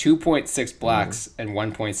 rebounds, 2.6 blocks, and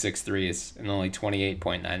 1.6 threes in only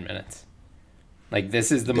 28.9 minutes. Like,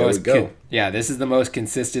 this is the this is the most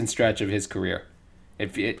consistent stretch of his career.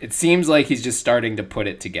 It seems like he's just starting to put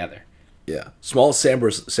it together. Yeah, small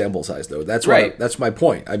sample size though. That's that's my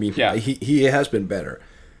point. I mean, he has been better,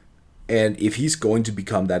 and if he's going to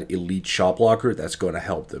become that elite shot blocker, that's going to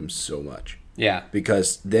help them so much. Yeah,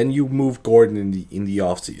 because then you move Gordon in the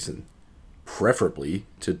offseason, preferably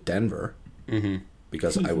to Denver,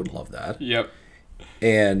 because I would love that. Yep.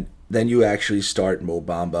 And then you actually start Mo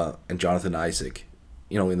Bamba and Jonathan Isaac,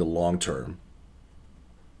 in the long term,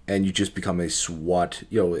 and you just become a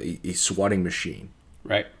swatting machine.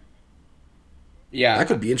 Right. Yeah. That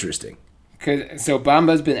could be interesting. So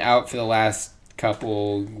Bamba's been out for the last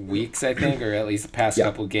couple weeks, I think, or at least the past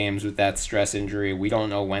couple games with that stress injury. We don't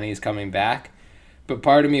know when he's coming back. But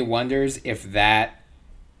part of me wonders if that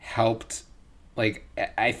helped. Like,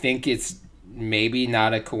 I think it's maybe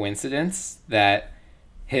not a coincidence that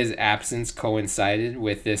his absence coincided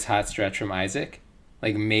with this hot stretch from Isaac.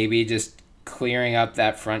 Like, maybe just clearing up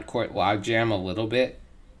that front court logjam a little bit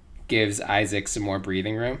gives Isaac some more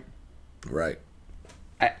breathing room. Right.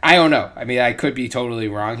 I don't know. I mean, I could be totally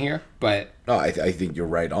wrong here, but... No, I think you're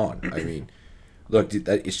right on. I mean, look,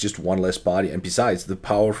 it's just one less body. And besides, the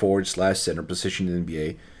power forward / center position in the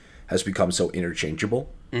NBA has become so interchangeable.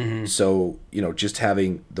 So, just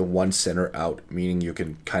having the one center out, meaning you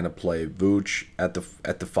can kind of play Vooch at the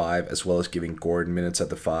 5, as well as giving Gordon minutes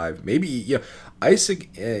at the 5. Maybe, Isaac,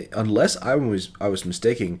 unless I was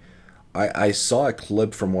mistaken, I saw a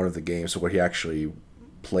clip from one of the games where he actually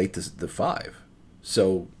played the 5.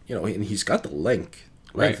 So, and he's got the length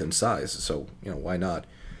and size. So, why not?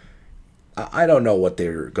 I don't know what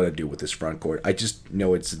they're going to do with this front court. I just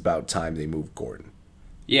know it's about time they move Gordon.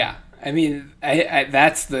 Yeah. I mean, I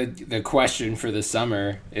that's the question for the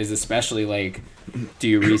summer is especially like, do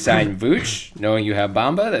you re-sign Vooch knowing you have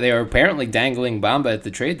Bamba? They were apparently dangling Bamba at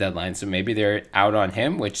the trade deadline, so maybe they're out on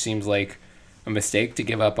him, which seems like a mistake to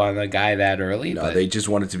give up on a guy that early. No, but they just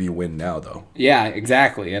want it to be win now, though. Yeah,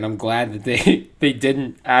 exactly. And I'm glad that they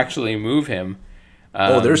didn't actually move him.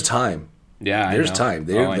 There's time. Yeah, there's time.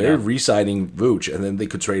 They're re-signing Vooch, and then they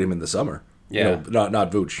could trade him in the summer. Yeah,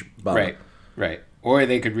 not Vooch. Bamba. Right. Or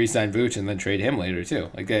they could re-sign Vooch and then trade him later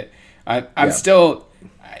too. Like that.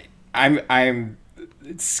 I'm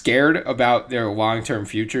scared about their long-term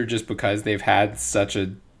future just because they've had such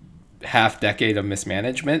a half decade of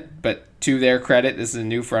mismanagement. But to their credit, this is a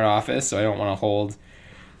new front office, so I don't want to hold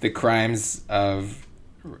the crimes of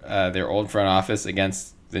their old front office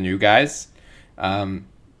against the new guys. The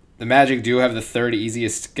Magic do have the third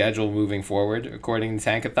easiest schedule moving forward, according to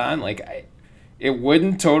Tankathon. It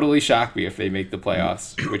wouldn't totally shock me if they make the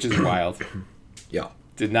playoffs, which is wild. Yeah.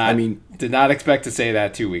 Did not expect to say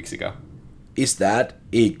that 2 weeks ago. Is that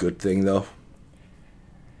a good thing, though?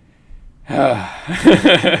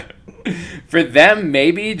 For them,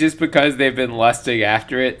 maybe, just because they've been lusting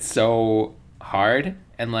after it so hard.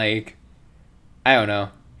 And, I don't know.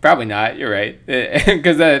 Probably not. You're right.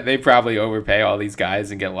 Because they probably overpay all these guys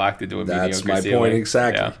and get locked into a mediocre That's my ceiling. point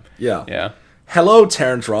exactly. Yeah. Hello,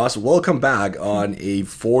 Terrence Ross. Welcome back on a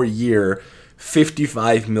 4-year,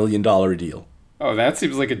 $55 million deal. Oh, that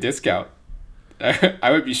seems like a discount.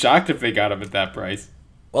 I would be shocked if they got him at that price.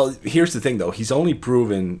 Well, here's the thing, though. He's only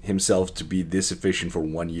proven himself to be this efficient for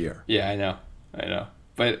 1 year. Yeah, I know.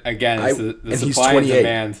 But again, it's the he's supply and 28.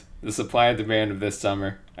 demand. The supply and demand of this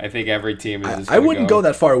summer. I think every team is just I wouldn't go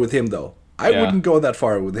that far with him, though. I Yeah. wouldn't go that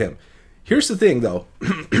far with him. Here's the thing, though.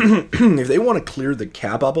 If they want to clear the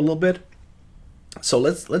cap up a little bit, so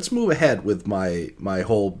let's move ahead with my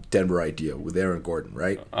whole Denver idea with Aaron Gordon,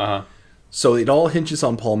 right? Uh-huh. So it all hinges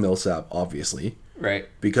on Paul Millsap, obviously. Right.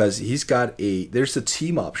 Because there's a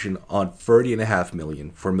team option on $30.5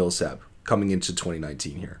 million for Millsap coming into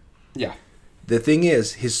 2019 here. Yeah. The thing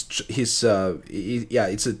is, it's a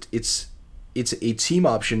team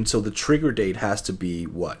option, so the trigger date has to be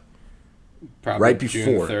what? Probably Right June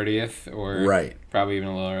before. 30th or Right. probably even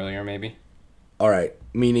a little earlier maybe. All right,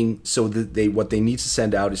 meaning so what they need to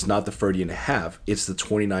send out is not the 30.5, it's the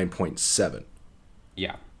 29.7.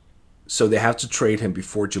 Yeah. So they have to trade him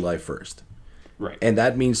before July 1st. Right. And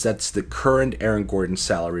that means that's the current Aaron Gordon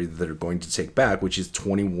salary that they're going to take back, which is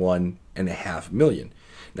 $21.5 million.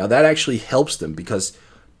 Now that actually helps them because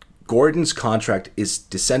Gordon's contract is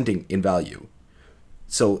descending in value.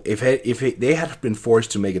 So if they had been forced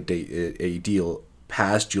to make a deal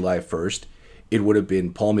past July 1st, it would have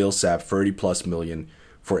been Paul Millsap $30+ million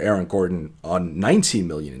for Aaron Gordon on $19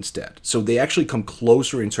 million instead. So they actually come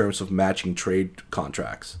closer in terms of matching trade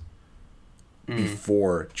contracts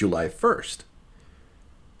before July 1st.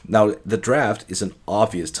 Now, the draft is an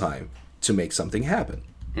obvious time to make something happen.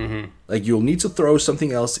 Mm-hmm. Like, you'll need to throw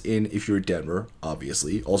something else in if you're Denver,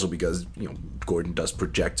 obviously. Also because, Gordon does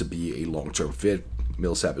project to be a long-term fit.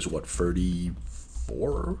 Millsap is,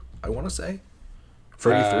 34, I want to say?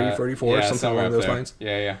 33, 34, something along those lines.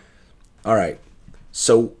 Yeah. All right.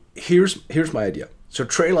 So, here's my idea. So,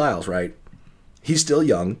 Trey Lyles, right? He's still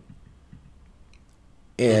young.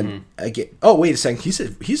 And, again... Oh, wait a second.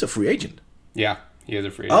 He's a free agent. Yeah. He is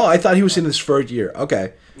a free agent. Oh, I thought he was in his third year.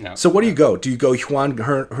 Okay. No. So what do you go? Do you go Juan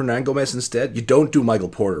Hernan Gomez instead? You don't do Michael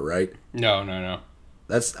Porter, right? No.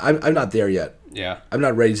 I'm not there yet. Yeah. I'm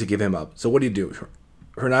not ready to give him up. So what do you do?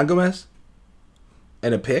 Hernan Gomez?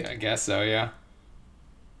 And a pick? I guess so, yeah.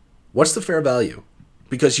 What's the fair value?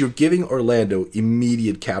 Because you're giving Orlando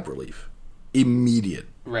immediate cap relief. Immediate.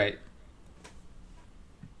 Right.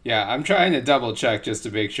 Yeah, I'm trying to double check just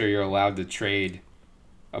to make sure you're allowed to trade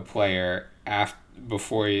a player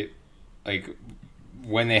before you,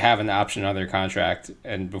 when they have an option on their contract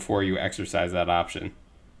and before you exercise that option.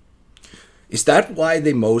 Is that why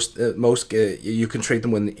they you can trade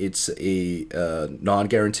them when it's a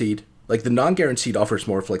non-guaranteed? Like the non-guaranteed offers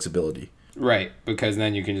more flexibility. Right, because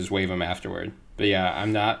then you can just waive them afterward. But yeah,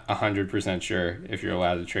 I'm not 100% sure if you're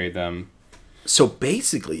allowed to trade them. So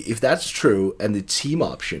basically, if that's true and the team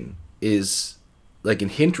option is like an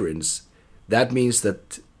hindrance, that means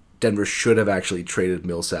that Denver should have actually traded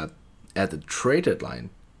Millsap at the trade deadline.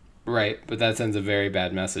 Right, but that sends a very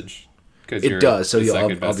bad message. It does, so the you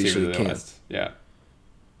second best obviously team in the can't. West. Yeah.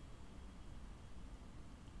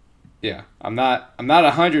 Yeah, I'm not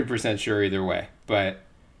 100% sure either way, but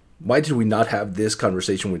Why did we not have this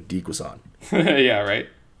conversation when Deke was on? yeah, right.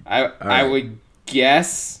 I would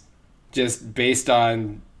guess, just based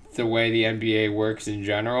on the way the NBA works in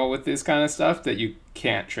general with this kind of stuff, that you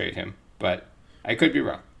can't trade him, but I could be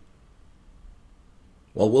wrong.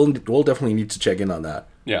 Well, we'll definitely need to check in on that.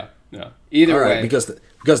 Yeah, no. Either way,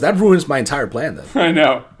 because that ruins my entire plan then. I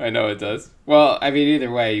know it does. Well, I mean,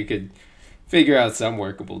 either way, you could figure out some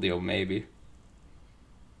workable deal, maybe.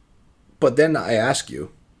 But then I ask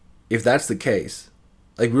you, if that's the case,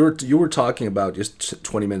 like you were talking about just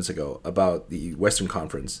 20 minutes ago about the Western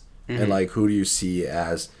Conference, and like who do you see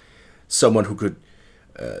as someone who could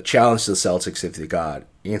challenge the Celtics if they got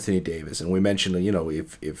Anthony Davis? And we mentioned,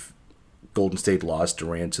 if Golden State lost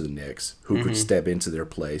Durant to the Knicks, who could step into their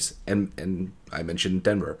place, and I mentioned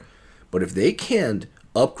Denver. But if they can't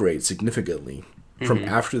upgrade significantly from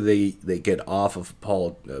after they get off of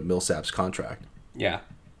Paul Millsap's contract, Yeah.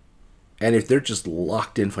 and if they're just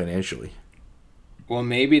locked in financially, Well,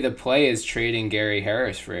 maybe the play is trading Gary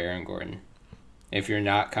Harris for Aaron Gordon. If you're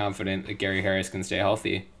not confident that Gary Harris can stay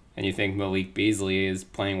healthy, and you think Malik Beasley is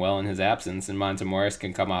playing well in his absence, and Monte Morris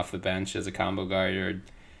can come off the bench as a combo guard or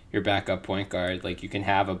your backup point guard, like you can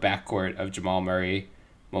have a backcourt of Jamal Murray,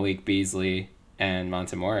 Malik Beasley, and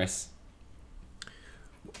Monte Morris.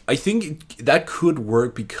 I think that could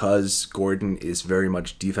work because Gordon is very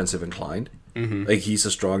much defensive inclined. Like he's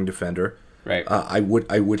a strong defender. Right. I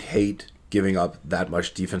would hate giving up that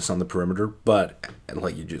much defense on the perimeter, but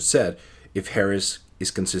like you just said, if Harris is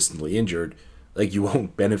consistently injured, like you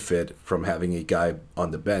won't benefit from having a guy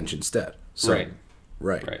on the bench instead. So,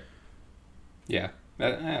 right. Yeah.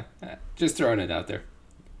 Just throwing it out there.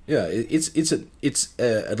 Yeah, it's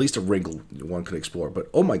at least a wrinkle one could explore. But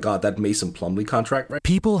oh my God, that Mason Plumlee contract, right?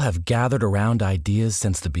 People have gathered around ideas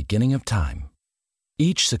since the beginning of time.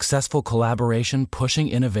 Each successful collaboration pushing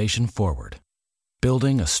innovation forward,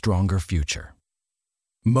 building a stronger future.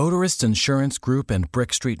 Motorists Insurance Group and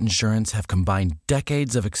Brick Street Insurance have combined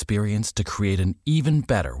decades of experience to create an even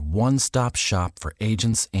better one-stop shop for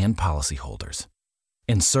agents and policyholders,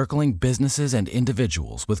 encircling businesses and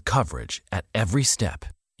individuals with coverage at every step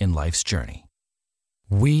in life's journey.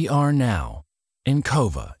 We are now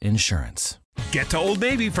Encova Insurance. Get to Old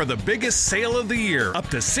Navy for the biggest sale of the year. Up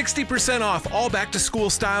to 60% off all back-to-school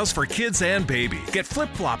styles for kids and baby. Get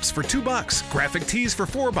flip-flops for $2, graphic tees for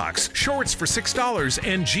 $4, shorts for $6,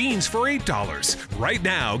 and jeans for $8. Right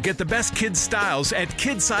now, get the best kids' styles at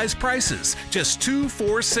kid-size prices. Just $2,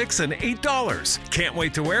 $4, $6, and $8. Can't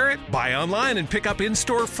wait to wear it? Buy online and pick up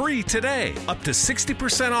in-store free today. Up to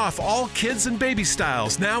 60% off all kids and baby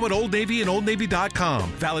styles now at Old Navy and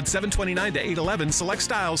OldNavy.com. Valid 7/29 to 8/11. Select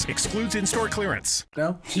styles. Excludes in-store clearance.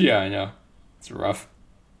 No? Yeah, I know. It's rough.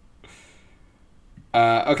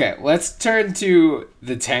 Okay, let's turn to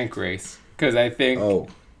the tank race, because I think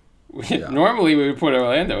normally we would put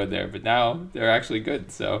Orlando in there, but now they're actually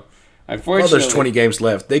good. So, unfortunately, there's 20 games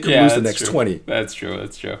left. They could lose the next 20. That's true.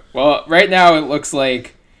 Well, right now it looks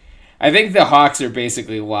like I think the Hawks are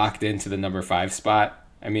basically locked into the number 5 spot.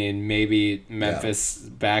 I mean, maybe Memphis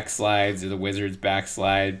backslides or the Wizards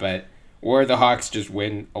backslide, or the Hawks just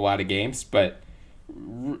win a lot of games, but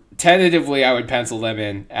tentatively I would pencil them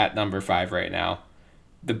in at number 5 right now.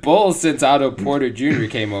 The Bulls, since Otto Porter Jr.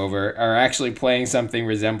 came over, are actually playing something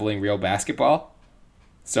resembling real basketball.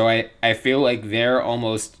 So I feel like they're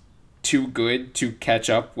almost too good to catch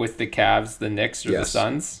up with the Cavs, the Knicks, or the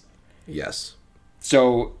Suns. Yes.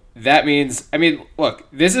 So that means, look,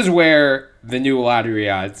 this is where the new lottery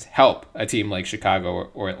odds help a team like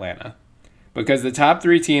Chicago or Atlanta. Because the top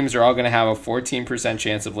 3 teams are all going to have a 14%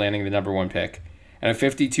 chance of landing the number 1 pick and a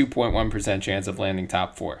 52.1% chance of landing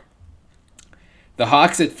top 4. The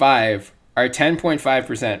Hawks at 5 are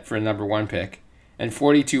 10.5% for a number 1 pick and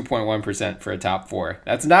 42.1% for a top 4.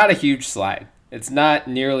 That's not a huge slide. It's not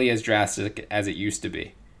nearly as drastic as it used to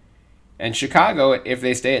be. And Chicago, if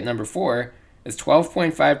they stay at number 4, is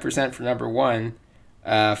 12.5% for number 1,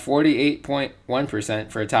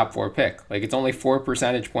 48.1% for a top 4 pick. Like, it's only 4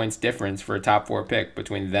 percentage points difference for a top 4 pick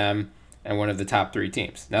between them and one of the top 3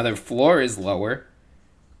 teams. Now, their floor is lower,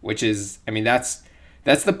 which is, that's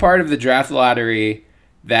the part of the draft lottery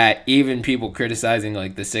that even people criticizing,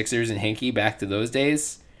 like, the Sixers and Hinkie back to those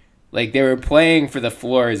days, like, they were playing for the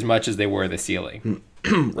floor as much as they were the ceiling.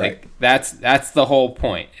 Right. Like, that's the whole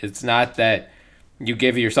point. It's not that you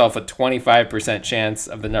give yourself a 25% chance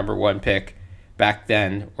of the number 1 pick back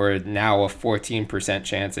then, or now a 14%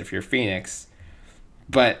 chance if you're Phoenix.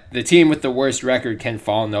 But the team with the worst record can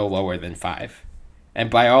fall no lower than 5. And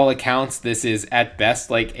by all accounts, this is at best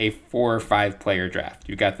like a 4 or 5 player draft.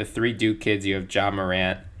 You got the 3 Duke kids. You have Ja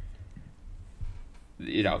Morant.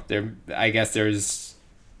 there. I guess there's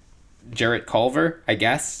Jarrett Culver. I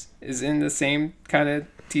guess is in the same kind of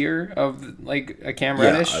tier of like a Cam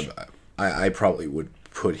Reddish. I probably would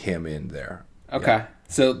put him in there. Okay. Yeah.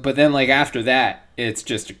 So, but then like after that, it's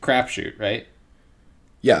just a crapshoot, right?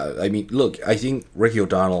 Yeah, I mean, look, I think Ricky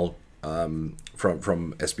O'Donnell from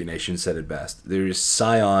SB Nation said it best. There's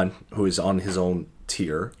Zion, who is on his own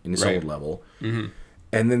tier, in his own level. Mm-hmm.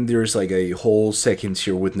 And then there's like a whole second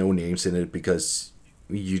tier with no names in it because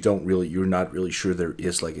you're not really sure there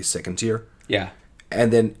is like a second tier. Yeah.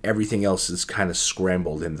 And then everything else is kind of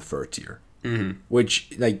scrambled in the third tier. Mm-hmm. Which,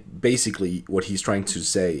 like, basically what he's trying to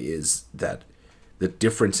say is that the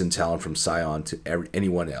difference in talent from Zion to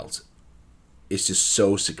anyone else is just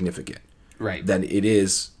so significant. Right. That it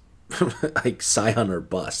is like Zion or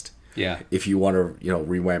bust. Yeah. If you want to,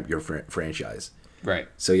 revamp your franchise. Right.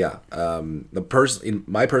 So yeah, in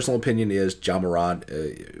my personal opinion is Ja Morant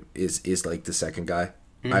is like the second guy.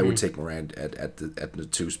 Mm-hmm. I would take Morant at the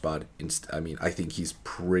 2 spot. I mean, I think he's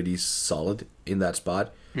pretty solid in that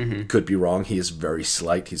spot. Mm-hmm. Could be wrong. He is very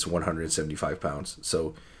slight. He's 175 pounds.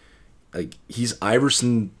 So like he's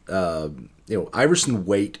Iverson, Iverson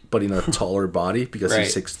weight, but in a taller body because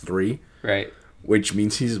he's 6'3". Right. Which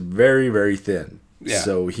means he's very, very thin. Yeah.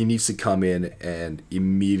 So he needs to come in and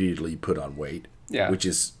immediately put on weight. Yeah. Which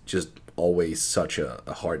is just always such a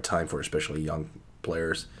hard time for especially young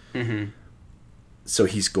players. Mm-hmm. So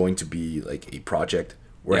he's going to be like a project,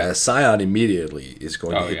 whereas Zion immediately is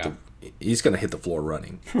going to he's going to hit the floor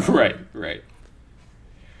running. Right.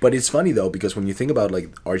 But it's funny though because when you think about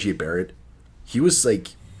like RJ Barrett, he was like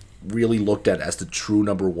really looked at as the true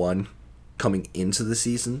number 1 coming into the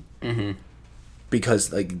season. Mm-hmm.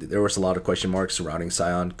 Because like there was a lot of question marks surrounding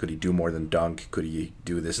Zion. Could he do more than dunk? Could he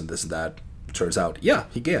do this and this and that? Turns out, yeah,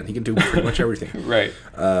 he can. He can do pretty much everything. Right.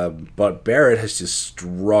 But Barrett has just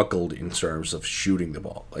struggled in terms of shooting the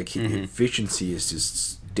ball. Like, his efficiency is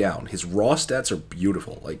just down. His raw stats are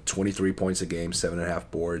beautiful. Like, 23 points a game,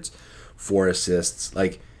 7.5 boards, 4 assists.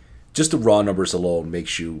 Like, just the raw numbers alone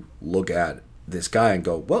makes you look at this guy and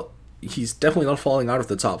go, well, he's definitely not falling out of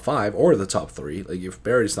the top 5 or the top 3. Like, if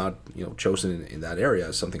Barrett is not, chosen in that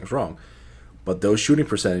area, something's wrong. But those shooting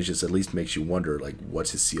percentages at least makes you wonder, like,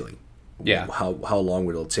 what's his ceiling? Yeah. How long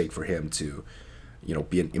will it take for him to,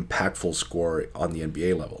 be an impactful scorer on the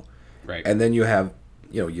NBA level? Right. And then you have,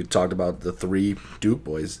 you talked about the 3 Duke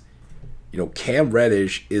boys. Cam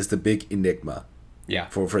Reddish is the big enigma. Yeah.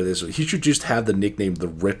 For this, he should just have the nickname the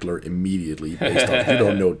Riddler immediately, based on you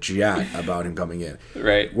don't know jack about him coming in.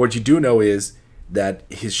 Right. What you do know is that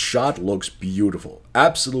his shot looks beautiful,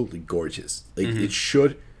 absolutely gorgeous. Like it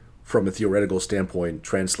should, from a theoretical standpoint,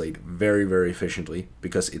 translate very, very efficiently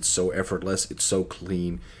because it's so effortless, it's so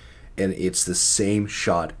clean, and it's the same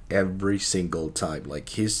shot every single time. Like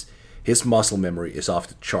his muscle memory is off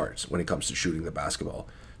the charts when it comes to shooting the basketball.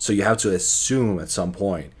 So you have to assume at some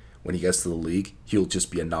point when he gets to the league, he'll just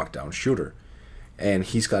be a knockdown shooter. And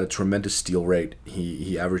he's got a tremendous steal rate.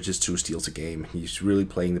 He averages 2 steals a game. He's really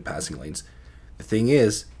playing the passing lanes. The thing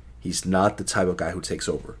is, he's not the type of guy who takes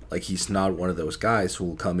over. Like, he's not one of those guys who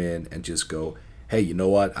will come in and just go, hey, you know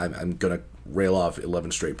what? I'm going to rail off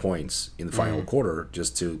 11 straight points in the final quarter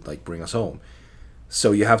just to, like, bring us home.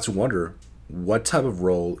 So you have to wonder, what type of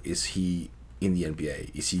role is he in the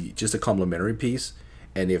NBA? Is he just a complementary piece?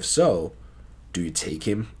 And if so, do you take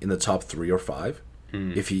him in the top 3 or 5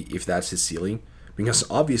 if that's his ceiling? Because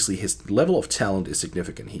obviously his level of talent is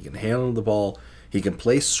significant. He can handle the ball. He can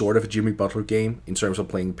play sort of a Jimmy Butler game in terms of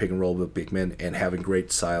playing pick and roll with big men and having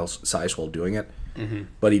great size while doing it. Mm-hmm.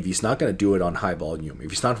 But if he's not going to do it on high volume,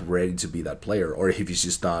 if he's not ready to be that player, or if he's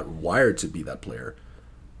just not wired to be that player,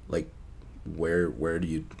 like where do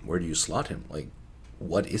you slot him? Like,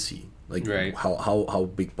 what is he? Like, right. how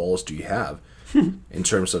big balls do you have in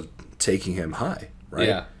terms of taking him high? Right?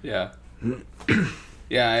 Yeah.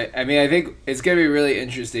 Yeah. I mean, I think it's going to be really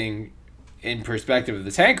interesting in perspective of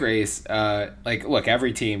the tank race. Like, look,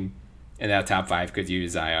 every team in that top 5 could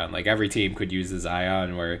use Zion. Like, every team could use the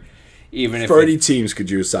Zion, where even if 30 teams could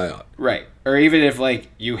use Zion. Right. Or even if, like,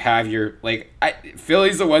 you have your, like,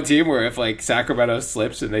 Philly's the one team where if, like, Sacramento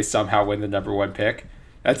slips and they somehow win the number 1 pick,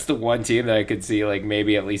 that's the one team that I could see, like,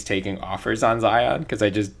 maybe at least taking offers on Zion, because I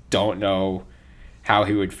just don't know how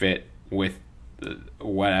he would fit with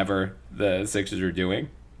whatever the Sixers are doing.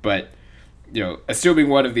 But, assuming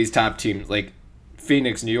one of these top teams, like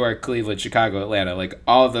Phoenix, New York, Cleveland, Chicago, Atlanta, like,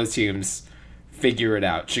 all of those teams figure it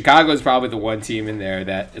out. Chicago is probably the one team in there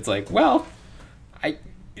that it's like, well,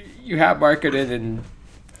 you have Markkanen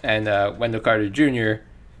and Wendell Carter Jr.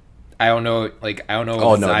 I don't know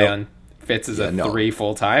if Zion fits as a 3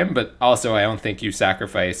 full time, but also I don't think you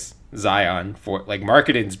sacrifice Zion for, like,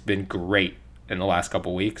 Markkanen's been great in the last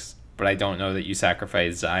couple weeks, but I don't know that you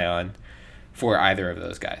sacrifice Zion for either of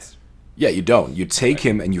those guys. Yeah, you don't. You take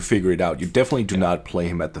him and you figure it out. You definitely do not play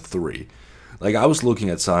him at the 3. Like, I was looking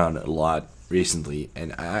at Zion a lot recently,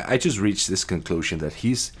 and I just reached this conclusion that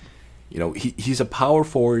he's a power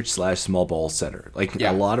forward / small ball center. Like,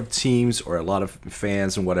 a lot of teams or a lot of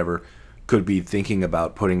fans and whatever could be thinking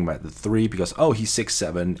about putting him at the 3 because, he's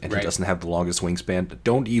 6'7" and he doesn't have the longest wingspan.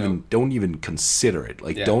 Don't even consider it.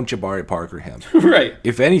 Like, don't Jabari Parker him. Right.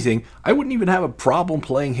 If anything, I wouldn't even have a problem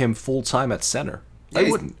playing him full time at center. I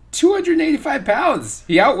wouldn't. 285 pounds.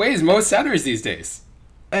 He outweighs most centers these days.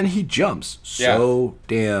 And he jumps so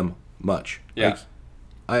damn much. Yeah.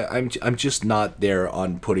 Like, I'm just not there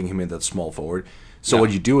on putting him in that small forward. So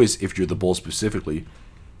what you do is, if you're the Bulls specifically,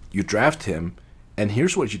 you draft him, and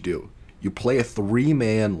here's what you do. You play a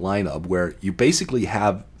 3-man lineup where you basically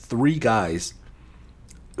have 3 guys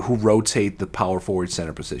who rotate the power forward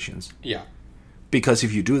center positions. Yeah. Because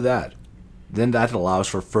if you do that, then that allows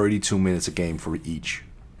for 32 minutes a game for each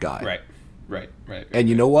guy. Right. And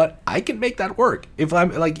you know what? I can make that work. If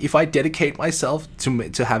I dedicate myself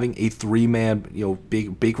to having a 3-man,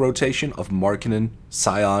 big rotation of Markkanen,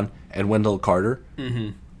 Zion, and Wendell Carter,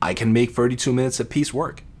 I can make 32 minutes apiece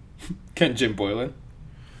work. Can Jim Boylan?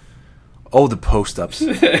 Oh, the post-ups.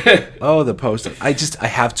 I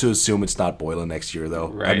have to assume it's not Boylan next year, though.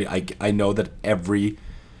 Right. I mean, I know that every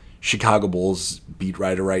Chicago Bulls beat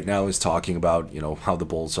writer right now is talking about, how the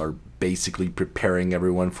Bulls are basically preparing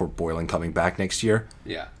everyone for Boylan coming back next year.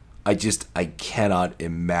 Yeah. I cannot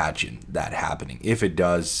imagine that happening. If it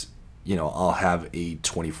does, I'll have a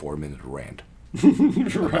 24-minute rant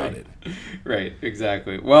about it. Right,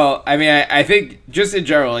 exactly. Well, I mean, I think just in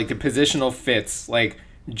general, like, the positional fits, like,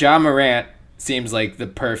 Ja Morant seems like the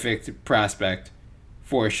perfect prospect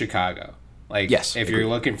for Chicago. Like, yes, if you're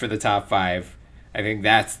looking for the top 5, I think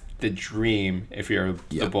that's the dream if you're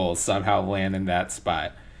the Bulls, somehow land in that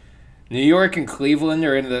spot. New York and Cleveland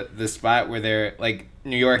are in the spot where they're, like,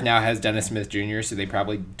 New York now has Dennis Smith Jr., so they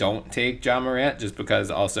probably don't take Ja Morant just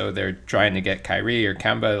because also they're trying to get Kyrie or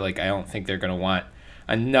Kemba. Like, I don't think they're going to want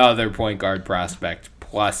another point guard prospect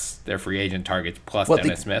plus their free agent targets plus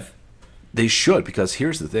Dennis Smith. They should, because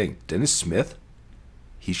here's the thing. Dennis Smith,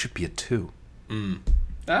 he should be a 2.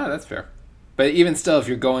 That's fair. But even still, if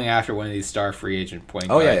you're going after one of these star free agent point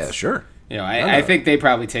guards. Oh, yeah, sure. I think they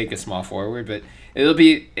probably take a small forward, but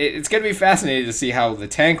it's going to be fascinating to see how the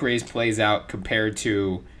tank race plays out compared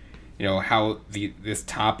to, how this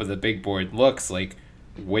top of the big board looks, like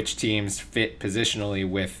which teams fit positionally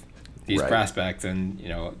with these prospects. And,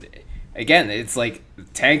 again, it's like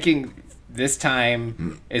tanking this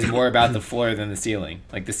time is more about the floor than the ceiling.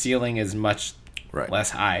 Like, the ceiling is much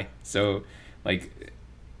less high. So, like,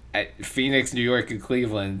 at Phoenix, New York, and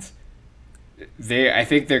Cleveland, I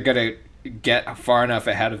think they're going to get far enough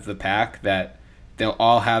ahead of the pack that they'll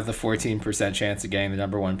all have the 14% chance of getting the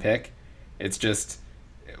number 1 pick. It's just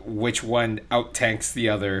which one out-tanks the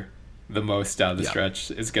other the most down the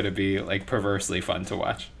stretch is going to be, like, perversely fun to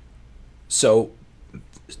watch. So,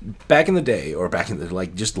 back in the day, or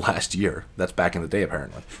just last year, that's back in the day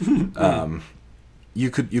apparently,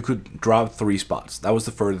 you could drop 3 spots. That was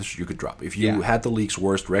the furthest you could drop. If you had the league's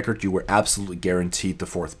worst record, you were absolutely guaranteed the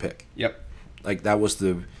 4th pick. Yep. Like, that was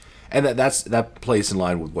and that plays in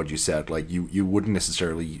line with what you said. Like, you wouldn't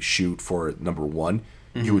necessarily shoot for number 1.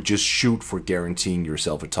 You would just shoot for guaranteeing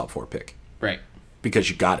yourself a top 4 pick. Right. Because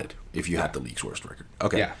you got it if you had the league's worst record.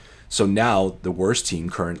 Okay. Yeah. So now the worst team,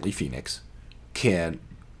 currently Phoenix, can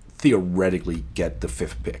theoretically get the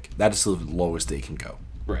 5th pick. That is the lowest they can go.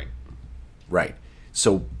 Right.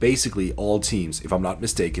 So basically all teams, if I'm not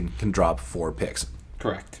mistaken, can drop 4 picks.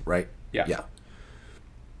 Correct. Right? Yeah.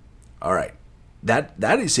 All right.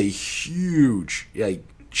 That is a huge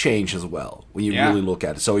change as well when you really look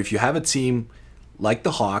at it. So if you have a team like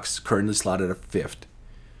the Hawks, currently slotted at 5th,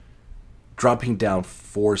 dropping down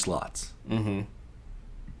 4 slots.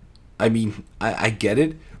 I mean, I get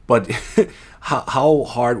it, but how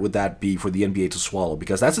hard would that be for the NBA to swallow?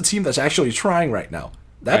 Because that's a team that's actually trying right now.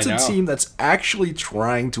 That's a team that's actually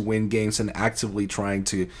trying to win games and actively trying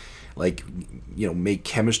to, make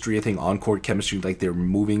chemistry, I think, on-court chemistry. Like, they're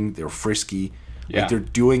moving, they're frisky. Like, they're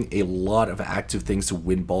doing a lot of active things to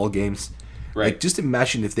win ball games. Right. Like, just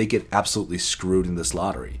imagine if they get absolutely screwed in this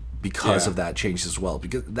lottery because of that change as well.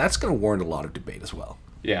 Because that's going to warrant a lot of debate as well.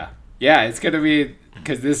 Yeah, it's going to be,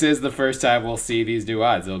 because this is the first time we'll see these new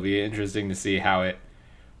odds. It'll be interesting to see how it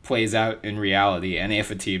plays out in reality and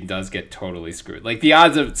if a team does get totally screwed. Like, the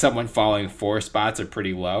odds of someone falling 4 spots are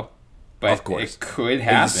pretty low, but of course. it could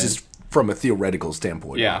happen. It's just from a theoretical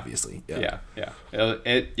standpoint, Yeah. obviously. Yeah.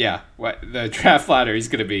 The draft lottery is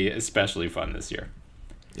going to be especially fun this year.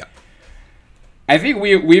 Yeah. I think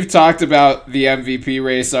we've talked about the MVP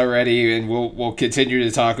race already, and we'll continue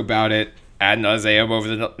to talk about it ad nauseum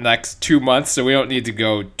over the next 2 months, so we don't need to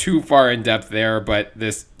go too far in depth there. But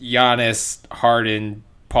this Giannis, Harden,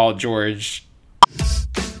 Paul George.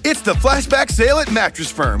 It's the flashback sale at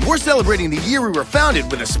Mattress Firm. We're celebrating the year we were founded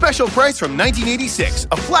with a special price from 1986.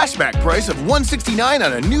 A flashback price of $169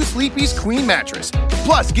 on a new Sleepy's Queen mattress.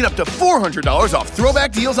 Plus, get up to $400 off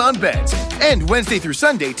throwback deals on beds. And Wednesday through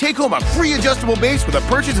Sunday, take home a free adjustable base with a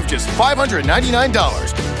purchase of just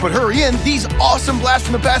 $599. But hurry in, these awesome blast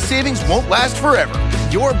from the past savings won't last forever.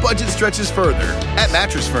 Your budget stretches further at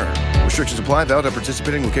Mattress Firm. Restrictions apply, valid at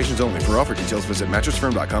participating locations only. For offer details, visit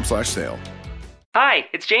mattressfirm.com/sale. Hi,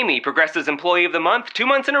 it's Jamie, Progressive's Employee of the Month, 2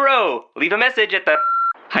 months in a row. Leave a message at the...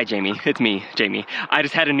 Hi, Jamie. It's me, Jamie. I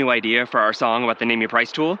just had a new idea for our song about the Name Your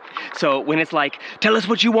Price tool. So when it's like, tell us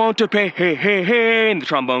what you want to pay, hey, hey, hey, and the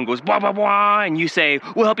trombone goes, blah, blah, blah, and you say,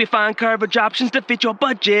 we'll help you find coverage options to fit your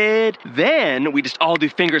budget. Then we just all do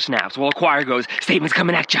finger snaps while a choir goes, statements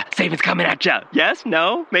coming at ya, statements coming at ya. Yes?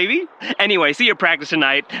 No? Maybe? Anyway, see you at practice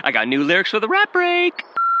tonight. I got new lyrics for the rap break.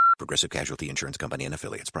 Progressive Casualty Insurance Company and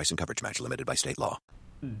Affiliates. Price and coverage match limited by state law.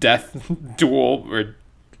 Death duel, or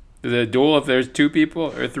the duel if there's 2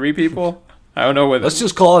 people or 3 people. I don't know whether. Let's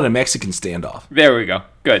just call it a Mexican standoff. There we go.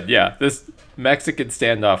 Good. Yeah, this Mexican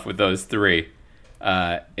standoff with those 3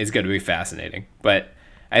 is going to be fascinating. But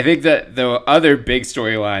I think that the other big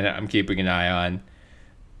storyline I'm keeping an eye on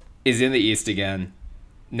is in the East again.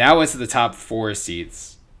 Now it's the top 4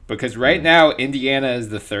 seeds, because right now Indiana is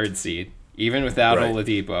the 3rd seed. Even without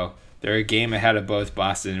Oladipo, they're a game ahead of both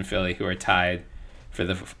Boston and Philly, who are tied for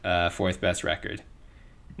the 4th best record.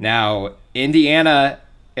 Now, Indiana,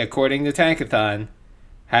 according to Tankathon,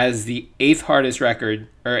 has the 8th hardest record,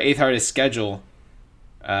 or 8th hardest schedule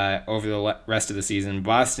over the rest of the season.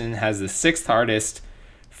 Boston has the 6th hardest.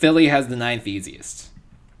 Philly has the 9th easiest.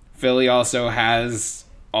 Philly also has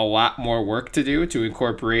a lot more work to do to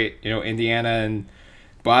incorporate, Indiana and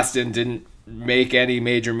Boston didn't make any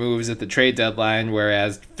major moves at the trade deadline,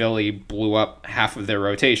 whereas Philly blew up half of their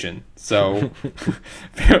rotation. So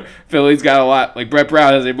Philly's got a lot. Like, Brett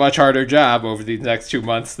Brown has a much harder job over these next 2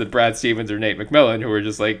 months than Brad Stevens or Nate McMillan, who are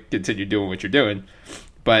just like, continue doing what you're doing.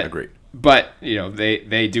 But Agreed. But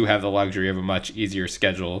they do have the luxury of a much easier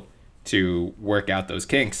schedule to work out those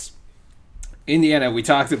kinks. Indiana, we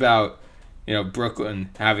talked about Brooklyn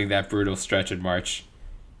having that brutal stretch in March.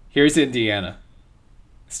 Here's Indiana.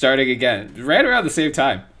 Starting again, right around the same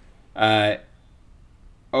time.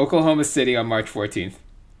 Oklahoma City on March 14th.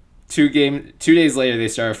 2 days later, they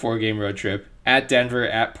start a 4-game road trip. At Denver,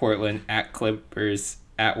 at Portland, at Clippers,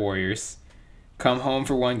 at Warriors. Come home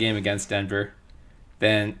for 1 game against Denver.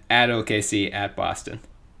 Then at OKC, at Boston.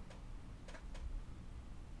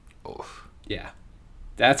 Oof. Yeah.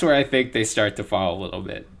 That's where I think they start to fall a little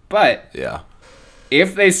bit. But yeah,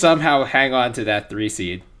 if they somehow hang on to that 3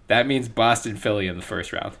 seed, that means Boston, Philly in the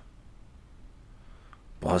first round.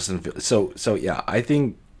 Boston, Philly. So yeah, I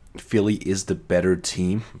think Philly is the better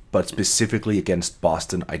team, but specifically against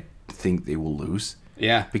Boston, I think they will lose.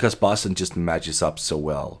 Yeah. Because Boston just matches up so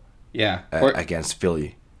well. Yeah. Against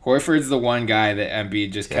Philly. Horford's the one guy that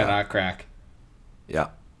Embiid just cannot crack. Yeah.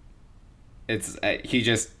 I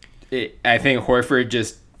think Horford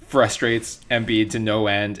just frustrates Embiid to no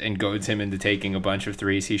end and goads him into taking a bunch of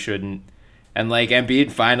threes he shouldn't. And like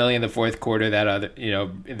Embiid finally in the 4th quarter,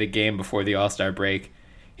 in the game before the All-Star break,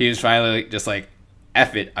 he was finally just like,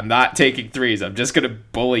 F it, I'm not taking threes. I'm just gonna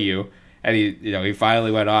bully you. And he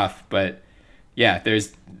finally went off. But yeah,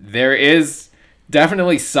 there is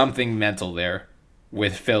definitely something mental there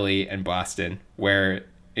with Philly and Boston where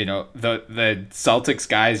the Celtics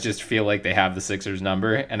guys just feel like they have the Sixers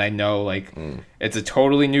number, and I know it's a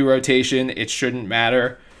totally new rotation. It shouldn't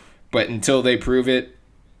matter, but until they prove it,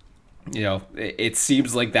 it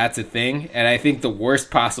seems like that's a thing. And I think the worst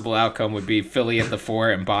possible outcome would be Philly at the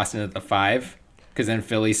 4 and Boston at the 5, because then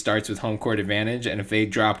Philly starts with home court advantage, and if they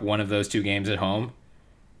drop one of those 2 games at home,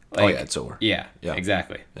 it's over. Yeah,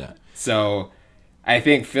 exactly. Yeah. So I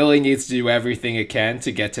think Philly needs to do everything it can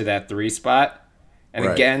to get to that 3 spot. And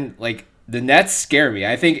again, the Nets scare me.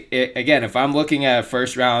 I think, if I'm looking at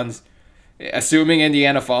first rounds, assuming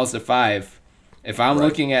Indiana falls to 5, if I'm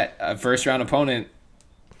looking at a first round opponent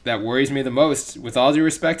that worries me the most, with all due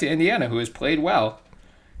respect to Indiana, who has played well,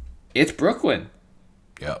 it's Brooklyn.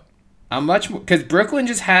 Yeah. Because Brooklyn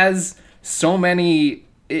just has so many.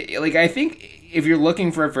 I think if you're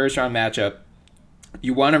looking for a first round matchup,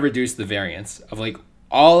 you want to reduce the variance of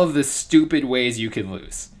all of the stupid ways you can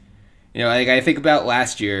lose. You know, like I think about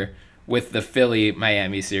last year with the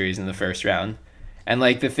Philly-Miami series in the first round. And,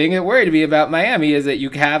 like, the thing that worried me about Miami is that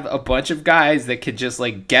you have a bunch of guys that could just,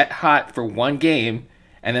 like, get hot for one game.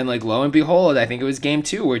 And then, like, lo and behold, I think it was game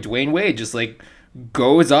 2 where Dwayne Wade just, like,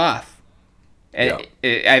 goes off. And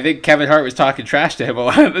I think Kevin Hart was talking trash to him a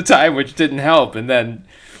lot of the time, which didn't help. And then,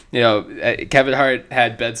 you know, Kevin Hart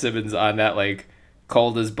had Ben Simmons on that, like,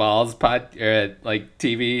 Cold as Balls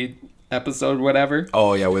TV episode, whatever.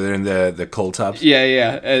 Oh, yeah, where they're in the cold tubs.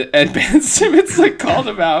 Yeah. And Ben Simmons, like, called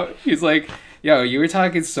him out. He's like, yo, you were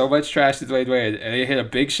talking so much trash to Dwayne Wade, and he hit a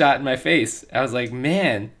big shot in my face. I was like,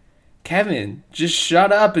 man, Kevin, just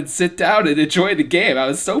shut up and sit down and enjoy the game. I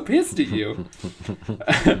was so pissed at you.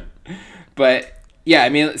 But, yeah, I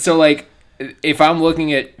mean, so, like, if I'm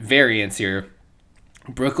looking at variance here,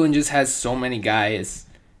 Brooklyn just has so many guys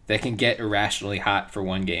that can get irrationally hot for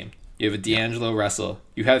one game. You have a D'Angelo Russell.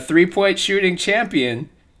 You have three-point shooting champion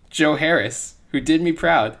Joe Harris, who did me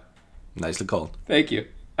proud. Nicely called. Thank you.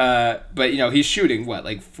 But, you know, he's shooting, what,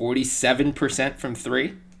 like 47% from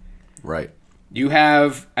three? Right. You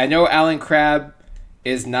have, I know Alan Crabb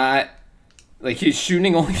is not, like, he's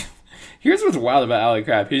shooting only, here's what's wild about Alan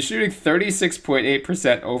Crabb. He's shooting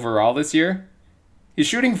 36.8% overall this year. He's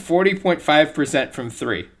shooting 40.5% from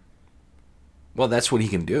three. Well, that's what he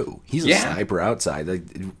can do. He's a sniper outside.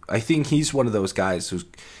 I think he's one of those guys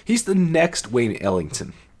he's the next Wayne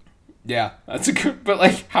Ellington. Yeah, that's a good. But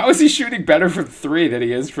like, how is he shooting better from three than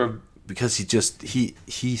he is from? Because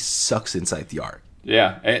he sucks inside the arc.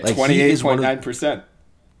 Yeah, at 28.9%.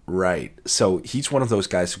 Right. So he's one of those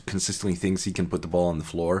guys who consistently thinks he can put the ball on the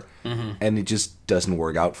floor, and it just doesn't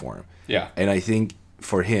work out for him. Yeah. And I think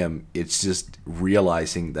for him, it's just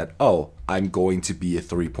realizing that, I'm going to be a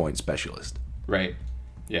 3-point specialist. Right.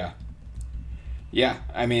 Yeah. Yeah.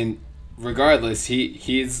 I mean, regardless,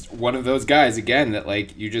 he's one of those guys again that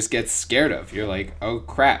like you just get scared of. You're like, oh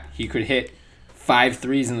crap, he could hit 5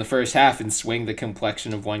 threes in the first half and swing the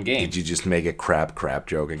complexion of one game. Did you just make a crap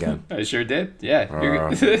joke again? I sure did. Yeah.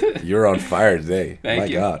 You're on fire today. Thank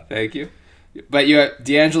you. God. Thank you. But you have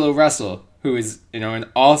D'Angelo Russell, who is, you know, an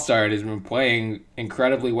all-star and has been playing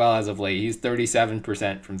incredibly well as of late. He's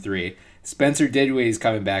 37% from three. Spencer Dinwiddie's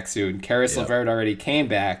coming back soon. Karis LeVert already came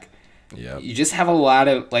back. Yeah. You just have a lot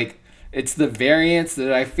of, like, it's the variance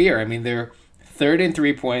that I fear. I mean, they're third in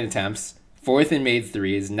three-point attempts, fourth in made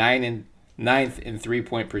threes, ninth in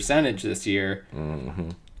three-point percentage this year. Mm-hmm.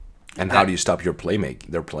 And how do you stop their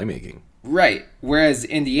playmaking? Right. Whereas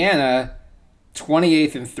Indiana,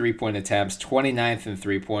 28th in three-point attempts, 29th in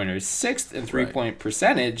three-pointers, 6th in three-point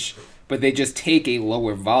percentage, but they just take a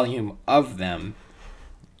lower volume of them.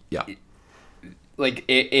 Yeah. Like,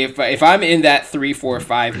 if I'm in that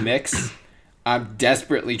 3-4-5 mix, I'm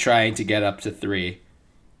desperately trying to get up to three.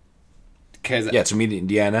 To meet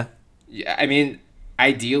Indiana? Yeah, I mean,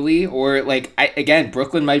 ideally, or, like, again,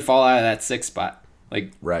 Brooklyn might fall out of that 6th spot.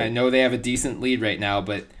 Like, I know they have a decent lead right now,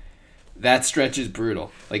 but that stretch is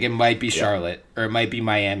brutal. Like, it might be Charlotte, or it might be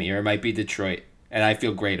Miami, or it might be Detroit, and I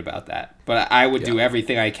feel great about that. But I would do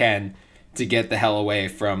everything I can to get the hell away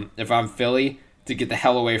from, if I'm Philly, to get the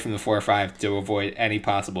hell away from the 4-5 to avoid any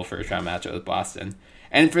possible first-round matchup with Boston.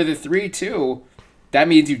 And for the 3-2, that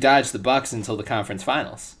means you dodge the Bucks until the conference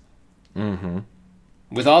finals. Mm-hmm.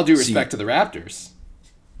 With all due respect to the Raptors.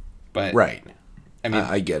 But right. I mean,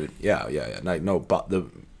 I get it. Yeah.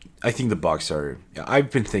 I think the Bucks are. Yeah, I've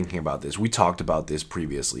been thinking about this. We talked about this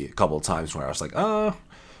previously a couple of times where I was like,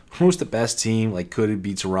 who's the best team? Like, could it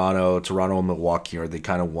be Toronto? Toronto and Milwaukee, are they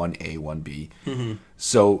kind of 1A, 1B? Mm-hmm.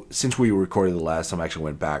 So since we recorded the last time, I actually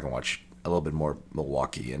went back and watched a little bit more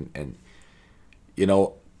Milwaukee, and you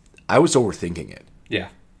know, I was overthinking it. Yeah,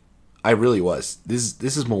 I really was. This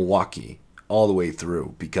is Milwaukee all the way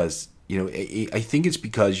through, because you know, I think it's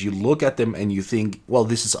because you look at them and you think, well,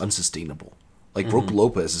 this is unsustainable. Like, Brook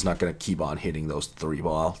Lopez is not going to keep on hitting those three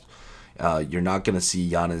balls. You're not going to see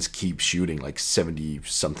Giannis keep shooting like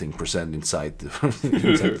 70-something% inside the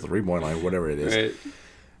 3-point line, whatever it is. Right.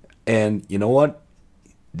 And you know what?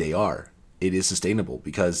 They are. It is sustainable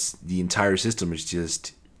because the entire system is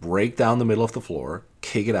just break down the middle of the floor,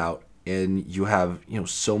 kick it out, and you have, you know,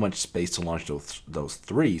 so much space to launch those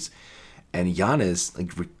threes. And Giannis,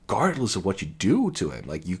 like, regardless of what you do to him,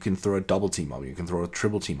 like, you can throw a double team on him, you can throw a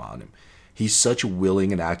triple team on him. He's such a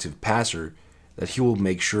willing and active passer that he will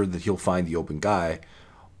make sure that he'll find the open guy,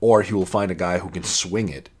 or he will find a guy who can swing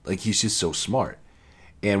it. Like, he's just so smart.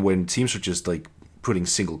 And when teams are just, like, putting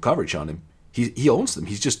single coverage on him, he owns them.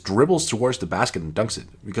 He just dribbles towards the basket and dunks it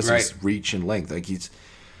because of his reach and length. Like,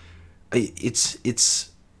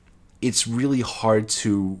 it's really hard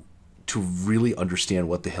to to really understand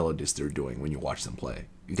what the hell it is they're doing when you watch them play,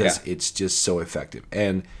 because it's just so effective.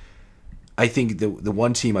 And I think the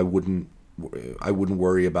one team I wouldn't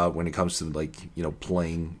worry about when it comes to like, you know,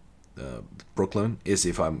 playing Brooklyn is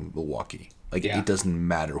if I'm Milwaukee. Like it doesn't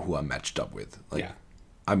matter who I'm matched up with. Like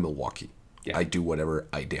I'm Milwaukee. Yeah. I do whatever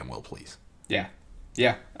I damn well please. Yeah.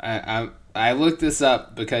 Yeah. I looked this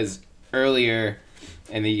up because earlier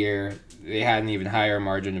in the year they had an even higher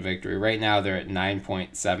margin of victory. Right now they're at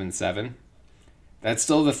 9.77. That's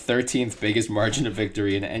still the 13th biggest margin of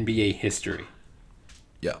victory in NBA history.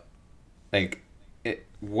 Yeah. Like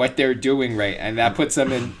what they're doing right, and that puts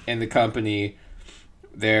them in the company.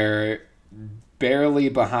 They're barely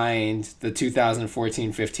behind the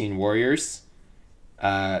 2014-15 Warriors,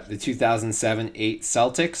 the 2007-8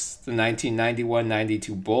 Celtics, the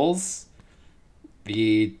 1991-92 Bulls,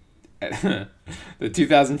 the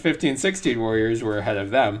 2015-16 Warriors were ahead of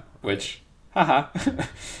them, which, haha.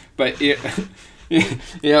 But, you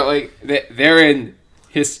know, like, they're in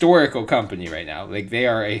historical company right now. Like, they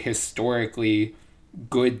are a historically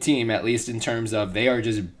good team, at least in terms of they are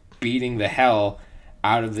just beating the hell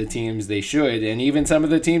out of the teams they should, and even some of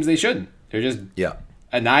the teams they shouldn't. They're just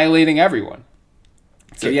annihilating everyone.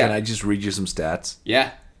 So, Can I just read you some stats?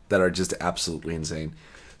 Yeah. That are just absolutely insane.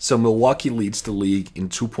 So Milwaukee leads the league in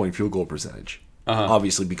 2-point field goal percentage,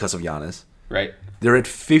 obviously because of Giannis. Right. They're at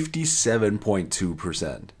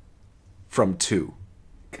 57.2% from 2.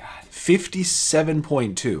 God.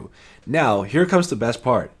 57.2. Now, here comes the best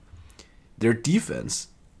part. Their defense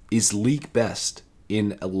is league best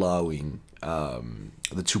in allowing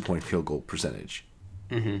the 2-point field goal percentage.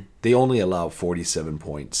 Mm-hmm. They only allow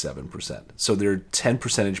 47.7%. So they're 10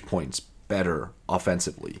 percentage points better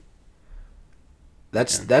offensively.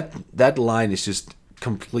 That line is just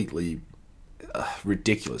completely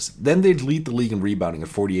ridiculous. Then they lead the league in rebounding at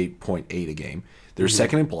 48.8 a game. They're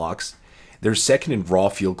second in blocks. They're second in raw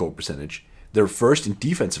field goal percentage. They're first in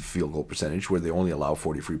defensive field goal percentage, where they only allow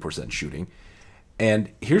 43% shooting. And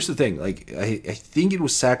here's the thing: like I think it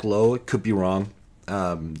was Zach Lowe. It could be wrong.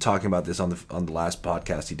 Talking about this on the last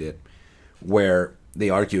podcast he did, where they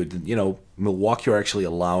argued that, you know, Milwaukee are actually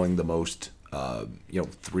allowing the most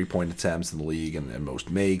 3-point attempts in the league and most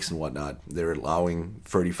makes and whatnot. They're allowing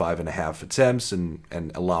 35.5 attempts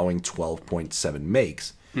and allowing 12.7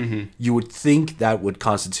 makes. Mm-hmm. You would think that would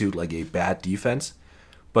constitute like a bad defense,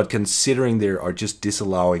 but considering they are just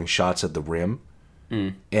disallowing shots at the rim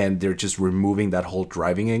and they're just removing that whole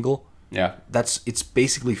driving angle, it's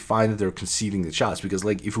basically fine that they're conceding the shots, because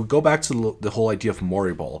like if we go back to the whole idea of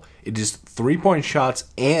Murray ball, it is 3-point shots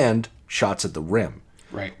and shots at the rim.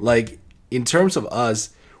 Right. Like in terms of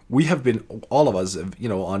us, we have been, all of us, you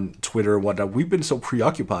know, on Twitter and whatnot, we've been so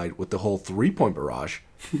preoccupied with the whole 3-point barrage.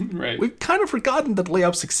 Right. We've kind of forgotten that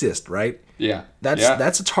layups exist, right? Yeah.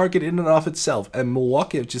 That's a target in and of itself, and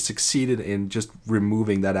Milwaukee have just succeeded in just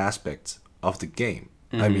removing that aspect of the game.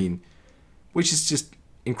 I mean, which is just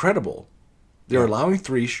incredible. They're allowing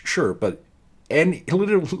 3, sure, but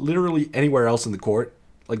literally anywhere else in the court,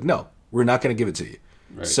 like, no, we're not going to give it to you.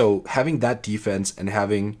 Right. So having that defense and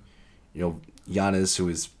having, you know, Giannis, who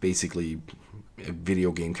is basically a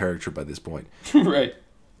video game character by this point, right?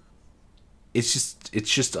 It's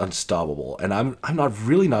just unstoppable, and I'm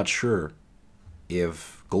not sure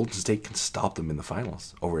if Golden State can stop them in the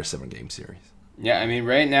finals over a 7-game series. Yeah, I mean,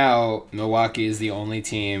 right now Milwaukee is the only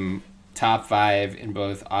team top 5 in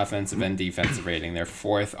both offensive and defensive rating. They're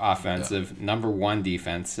 4th offensive, number 1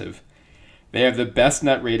 defensive. They have the best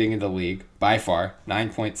net rating in the league by far,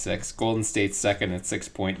 9.6. Golden State's second at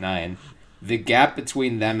 6.9. The gap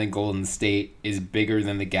between them and Golden State is bigger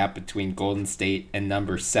than the gap between Golden State and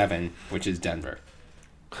number 7, which is Denver.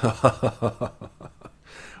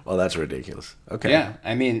 Well, that's ridiculous. Okay. Yeah,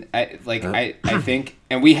 I mean, I think,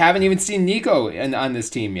 and we haven't even seen Nico on this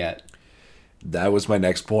team yet. That was my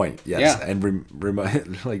next point. Yes, yeah. And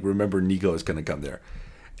remember Nico is going to come there.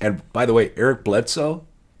 And by the way, Eric Bledsoe,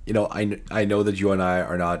 you know, I know that you and I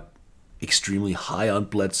are not extremely high on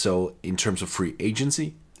Bledsoe in terms of free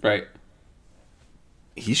agency. Right.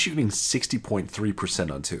 He's shooting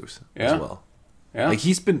 60.3% on twos as well. Yeah. Like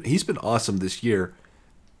he's been awesome this year.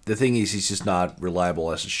 The thing is, he's just not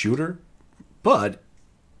reliable as a shooter, but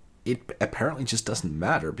it apparently just doesn't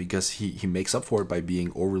matter because he makes up for it by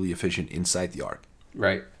being overly efficient inside the arc.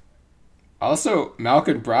 Right. Also,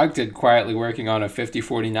 Malcolm Brogdon quietly working on a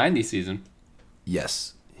 50-40-90 season.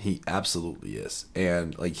 Yes, he absolutely is,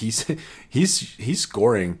 and like he's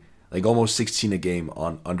scoring like almost 16 a game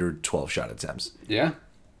on under 12 shot attempts. Yeah.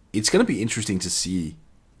 It's gonna be interesting to see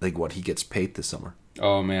like what he gets paid this summer.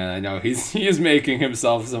 Oh man, I know he is making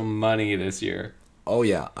himself some money this year. Oh,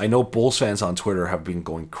 yeah. I know Bulls fans on Twitter have been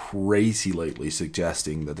going crazy lately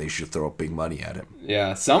suggesting that they should throw big money at him.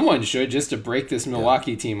 Yeah, someone should, just to break this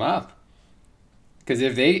Milwaukee team up. Because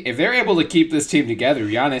if they're able to keep this team together,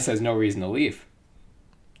 Giannis has no reason to leave.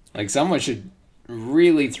 Like, someone should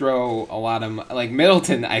really throw a lot of... Like,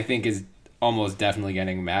 Middleton, I think, is almost definitely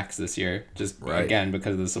getting max this year. Just, again,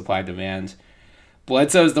 because of the supply-demand.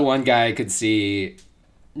 Bledsoe's the one guy I could see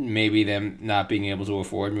maybe them not being able to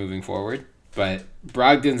afford moving forward. But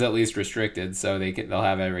Brogdon's at least restricted, so they'll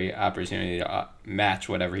have every opportunity to match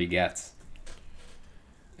whatever he gets.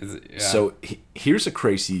 Yeah. So here's a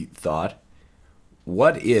crazy thought.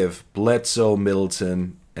 What if Bledsoe,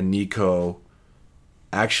 Middleton, and Nico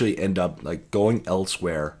actually end up like going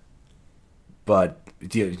elsewhere, but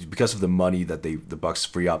because of the money that the Bucks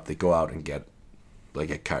free up, they go out and get like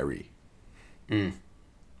a Kyrie?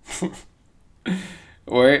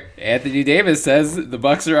 Or Anthony Davis says the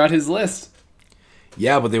Bucks are on his list.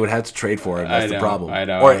 Yeah, but they would have to trade for him. That's the problem. I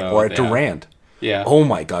know. Or a Durant. Yeah. Oh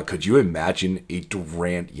my God, could you imagine a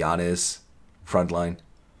Durant Giannis front line?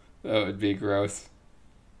 That would be gross.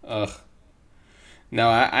 Ugh. No,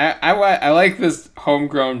 I like this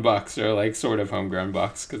homegrown Bucks, or like sort of homegrown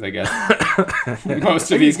Bucks, because I guess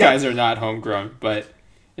most of these guys are not homegrown. But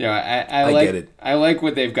you know, I like get it. I like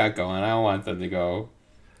what they've got going. I don't want them to go.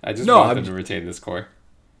 I just want them to retain this core.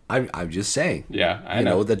 I'm just saying. Yeah, I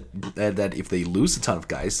know that if they lose a ton of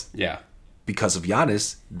guys, yeah, because of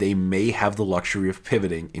Giannis, they may have the luxury of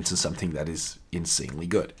pivoting into something that is insanely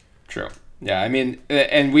good. True. Yeah, I mean,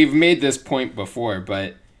 and we've made this point before,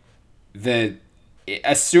 but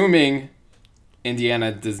assuming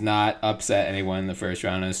Indiana does not upset anyone in the first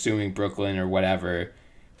round, assuming Brooklyn or whatever,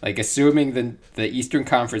 like assuming the Eastern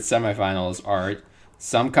Conference semifinals are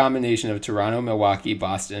some combination of Toronto, Milwaukee,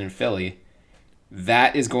 Boston, and Philly,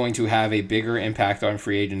 that is going to have a bigger impact on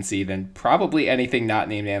free agency than probably anything not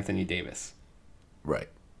named Anthony Davis. Right.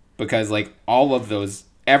 Because like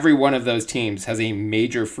every one of those teams has a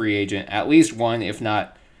major free agent, at least one, if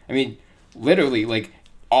not, I mean, literally like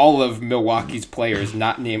all of Milwaukee's players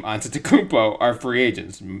not named Antetokounmpo are free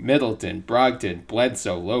agents. Middleton, Brogdon,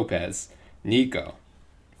 Bledsoe, Lopez, Nico.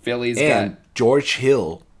 Philly's and got George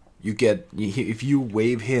Hill. You get, if you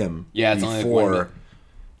waive him it's only like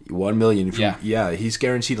 $1 million. He's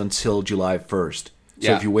guaranteed until July 1st.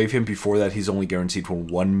 So if you waive him before that, he's only guaranteed for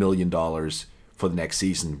 $1 million for the next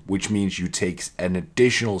season, which means you take an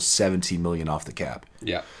additional $17 million off the cap.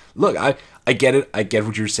 Yeah. Look, I get it. I get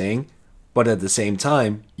what you're saying. But at the same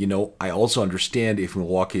time, you know, I also understand if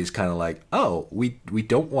Milwaukee is kind of like, oh, we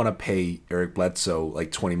don't want to pay Eric Bledsoe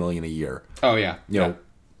like $20 million a year. Oh, yeah. You know,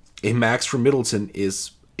 a max for Middleton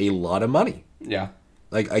is a lot of money. Yeah.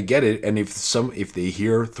 Like, I get it. And if they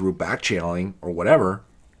hear through back channeling or whatever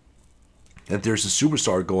that there's a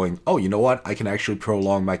superstar going, oh, you know what? I can actually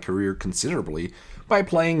prolong my career considerably by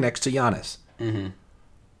playing next to Giannis. Mm-hmm.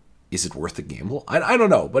 Is it worth the gamble? I don't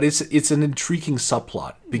know, but it's an intriguing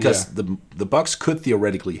subplot because the Bucks could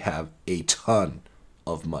theoretically have a ton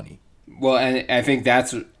of money. Well, and I think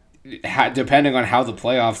that's depending on how the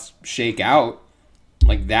playoffs shake out.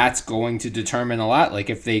 Like that's going to determine a lot. Like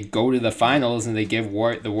if they go to the finals and they give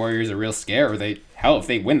the Warriors a real scare, or if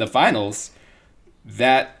they win the finals,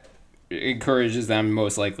 that encourages them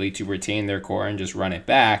most likely to retain their core and just run it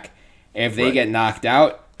back. If they get knocked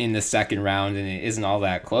out in the second round and it isn't all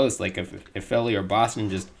that close, like if Philly or Boston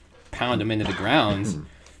just pound them into the ground,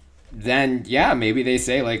 then maybe they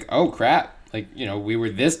say like, oh crap, like, you know, we were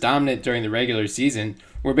this dominant during the regular season.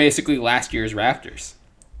 We're basically last year's Raptors.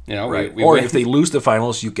 You know, right. Or if they lose the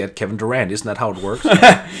finals, you get Kevin Durant. Isn't that how it works?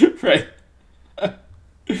 Right.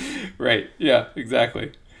 Right. Yeah,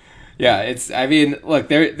 exactly. Yeah, I mean, look,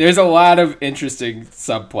 there's a lot of interesting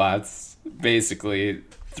subplots basically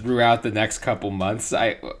throughout the next couple months.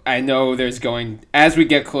 I know as we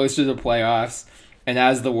get closer to the playoffs and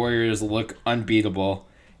as the Warriors look unbeatable,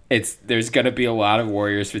 there's going to be a lot of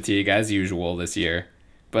Warriors fatigue as usual this year.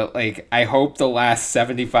 But like, I hope the last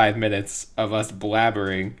 75 minutes of us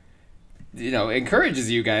blabbering, you know, encourages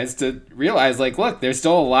you guys to realize like, look, there's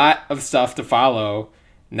still a lot of stuff to follow,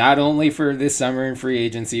 not only for this summer in free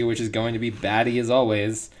agency, which is going to be batty as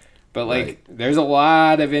always, but like there's a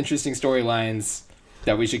lot of interesting storylines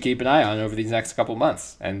that we should keep an eye on over these next couple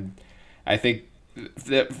months. And I think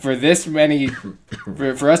that for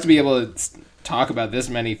us to be able to talk about this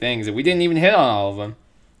many things, and we didn't even hit on all of them,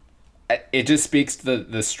 it just speaks to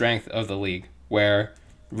the strength of the league, where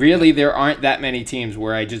really there aren't that many teams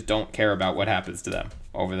where I just don't care about what happens to them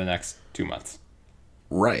over the next 2 months.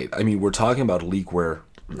 Right. I mean, we're talking about a league where,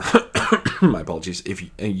 my apologies,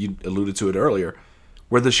 and you alluded to it earlier,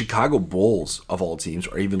 where the Chicago Bulls, of all teams,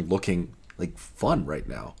 are even looking like fun right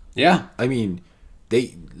now. Yeah. I mean,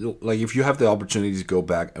 they like if you have the opportunity to go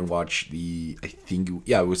back and watch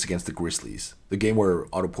it was against the Grizzlies, the game where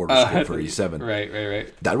Otto Porter scored for 87.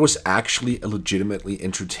 Right. That was actually a legitimately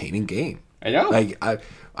entertaining game. I know. Like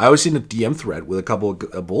I was in a DM thread with a couple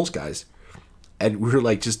of Bulls guys, and we were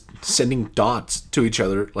like just sending dots to each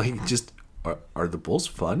other, like just are the Bulls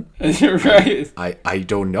fun? Right. I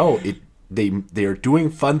don't know. They are doing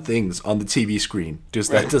fun things on the TV screen. Does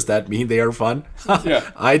that mean they are fun? Yeah.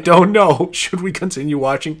 I don't know. Should we continue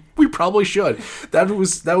watching? We probably should. That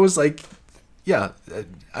was like, yeah.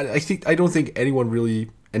 I don't think anyone really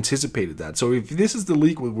anticipated that. So if this is the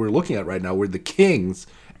league we're looking at right now, where the Kings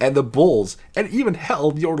and the Bulls and even hell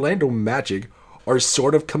the Orlando Magic are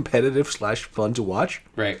sort of competitive / fun to watch.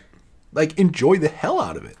 Right. Like enjoy the hell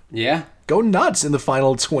out of it. Yeah. Go nuts in the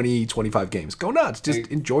final 20, 25 games. Go nuts. Just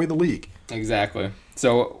enjoy the league. Exactly.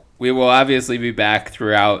 So we will obviously be back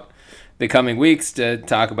throughout the coming weeks to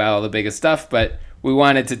talk about all the biggest stuff, but we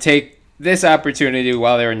wanted to take this opportunity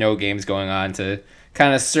while there are no games going on to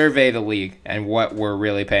kind of survey the league and what we're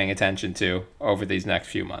really paying attention to over these next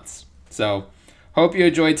few months. So hope you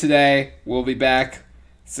enjoyed today. We'll be back.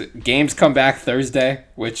 Games come back Thursday,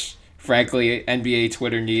 which frankly NBA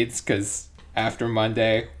Twitter needs, because after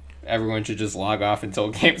Monday, everyone should just log off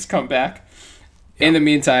until games come back. In the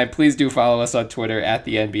meantime, please do follow us on Twitter at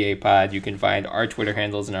the NBA Pod. You can find our Twitter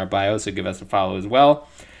handles in our bio, so give us a follow as well.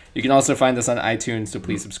 You can also find us on iTunes, so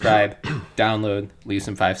please subscribe, download, leave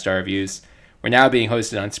some 5-star reviews. We're now being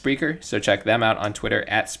hosted on Spreaker, so check them out on Twitter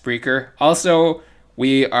at Spreaker. Also,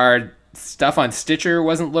 our stuff on Stitcher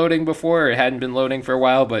wasn't loading before, or it hadn't been loading for a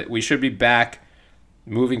while, but we should be back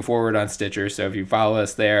moving forward on Stitcher, so if you follow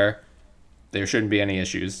us there shouldn't be any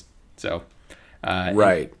issues. So,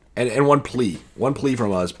 right. And one plea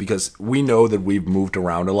from us, because we know that we've moved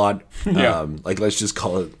around a lot. Yeah. Like let's just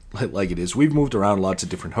call it like it is. We've moved around lots of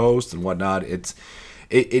different hosts and whatnot.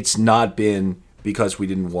 It's not been because we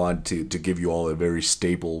didn't want to give you all a very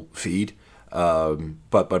stable feed.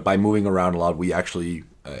 But by moving around a lot, we actually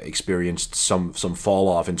experienced some fall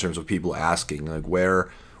off in terms of people asking like where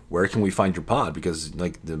can we find your pod, because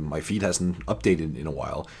like my feed hasn't updated in a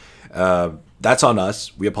while. That's on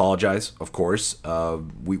us. We apologize, of course.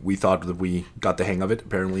 We thought that we got the hang of it.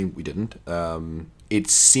 Apparently, we didn't. It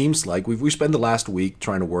seems like we spent the last week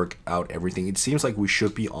trying to work out everything. It seems like we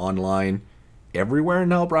should be online everywhere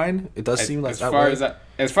now, Brian. It does seem like that way.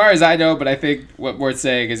 As far as I know, but I think what we're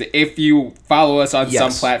saying is if you follow us on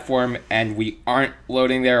some platform and we aren't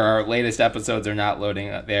loading there, or our latest episodes are not loading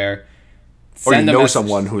there, or you know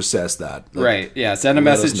someone who says that. Right, yeah. Send a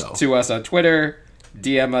message to us on Twitter,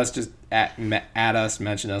 DM us, just at us,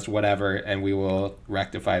 mention us, whatever, and we will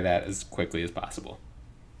rectify that as quickly as possible.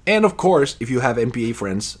 And of course, if you have NBA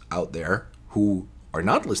friends out there who are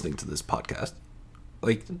not listening to this podcast,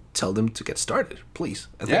 like tell them to get started, please.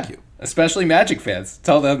 And thank you. Especially Magic fans.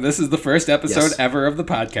 Tell them this is the first episode ever of the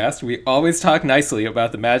podcast. We always talk nicely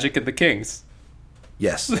about the Magic and the Kings.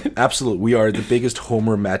 Yes, absolutely. We are the biggest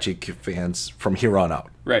Homer Magic fans from here on out.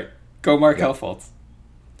 Right. Go Mark Helfholtz.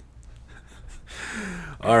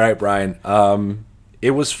 All right, Brian.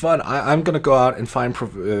 It was fun. I'm going to go out and find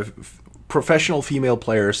professional female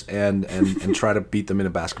players and try to beat them in a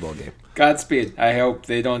basketball game. Godspeed. I hope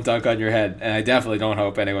they don't dunk on your head, and I definitely don't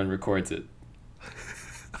hope anyone records it.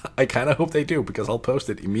 I kind of hope they do, because I'll post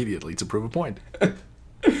it immediately to prove a point. All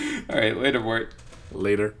right, later, Mort.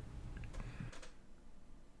 Later.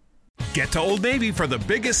 Get to Old Navy for the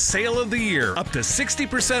biggest sale of the year. Up to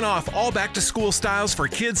 60% off all back-to-school styles for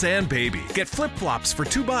kids and baby. Get flip-flops for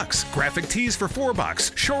 $2, graphic tees for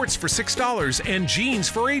 $4, shorts for $6, and jeans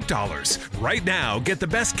for $8. Right now, get the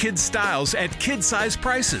best kids' styles at kid-size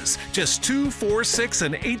prices. Just $2, $4, $6,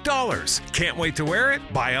 and $8. Can't wait to wear it?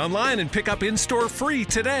 Buy online and pick up in-store free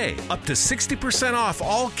today. Up to 60% off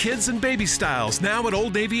all kids and baby styles now at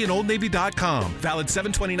Old Navy and OldNavy.com. Valid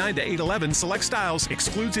 7/29 to 8/11. Select styles.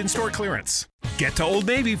 Excludes in-store clearance. Get to Old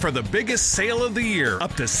Navy for the biggest sale of the year.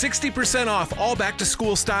 Up to 60% off all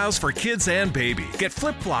back-to-school styles for kids and baby. Get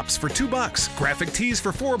flip-flops for $2, graphic tees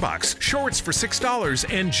for $4, shorts for $6,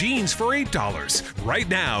 and jeans for $8. Right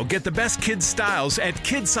now, get the best kids' styles at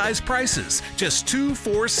kid-size prices. Just $2,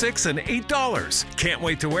 $4, $6, and $8. Can't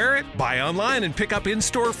wait to wear it? Buy online and pick up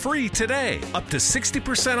in-store free today. Up to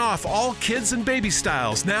 60% off all kids and baby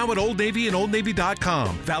styles now at Old Navy and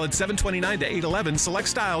OldNavy.com. Valid 7/29 to 8/11. Select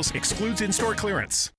styles. Excludes in-store clearance.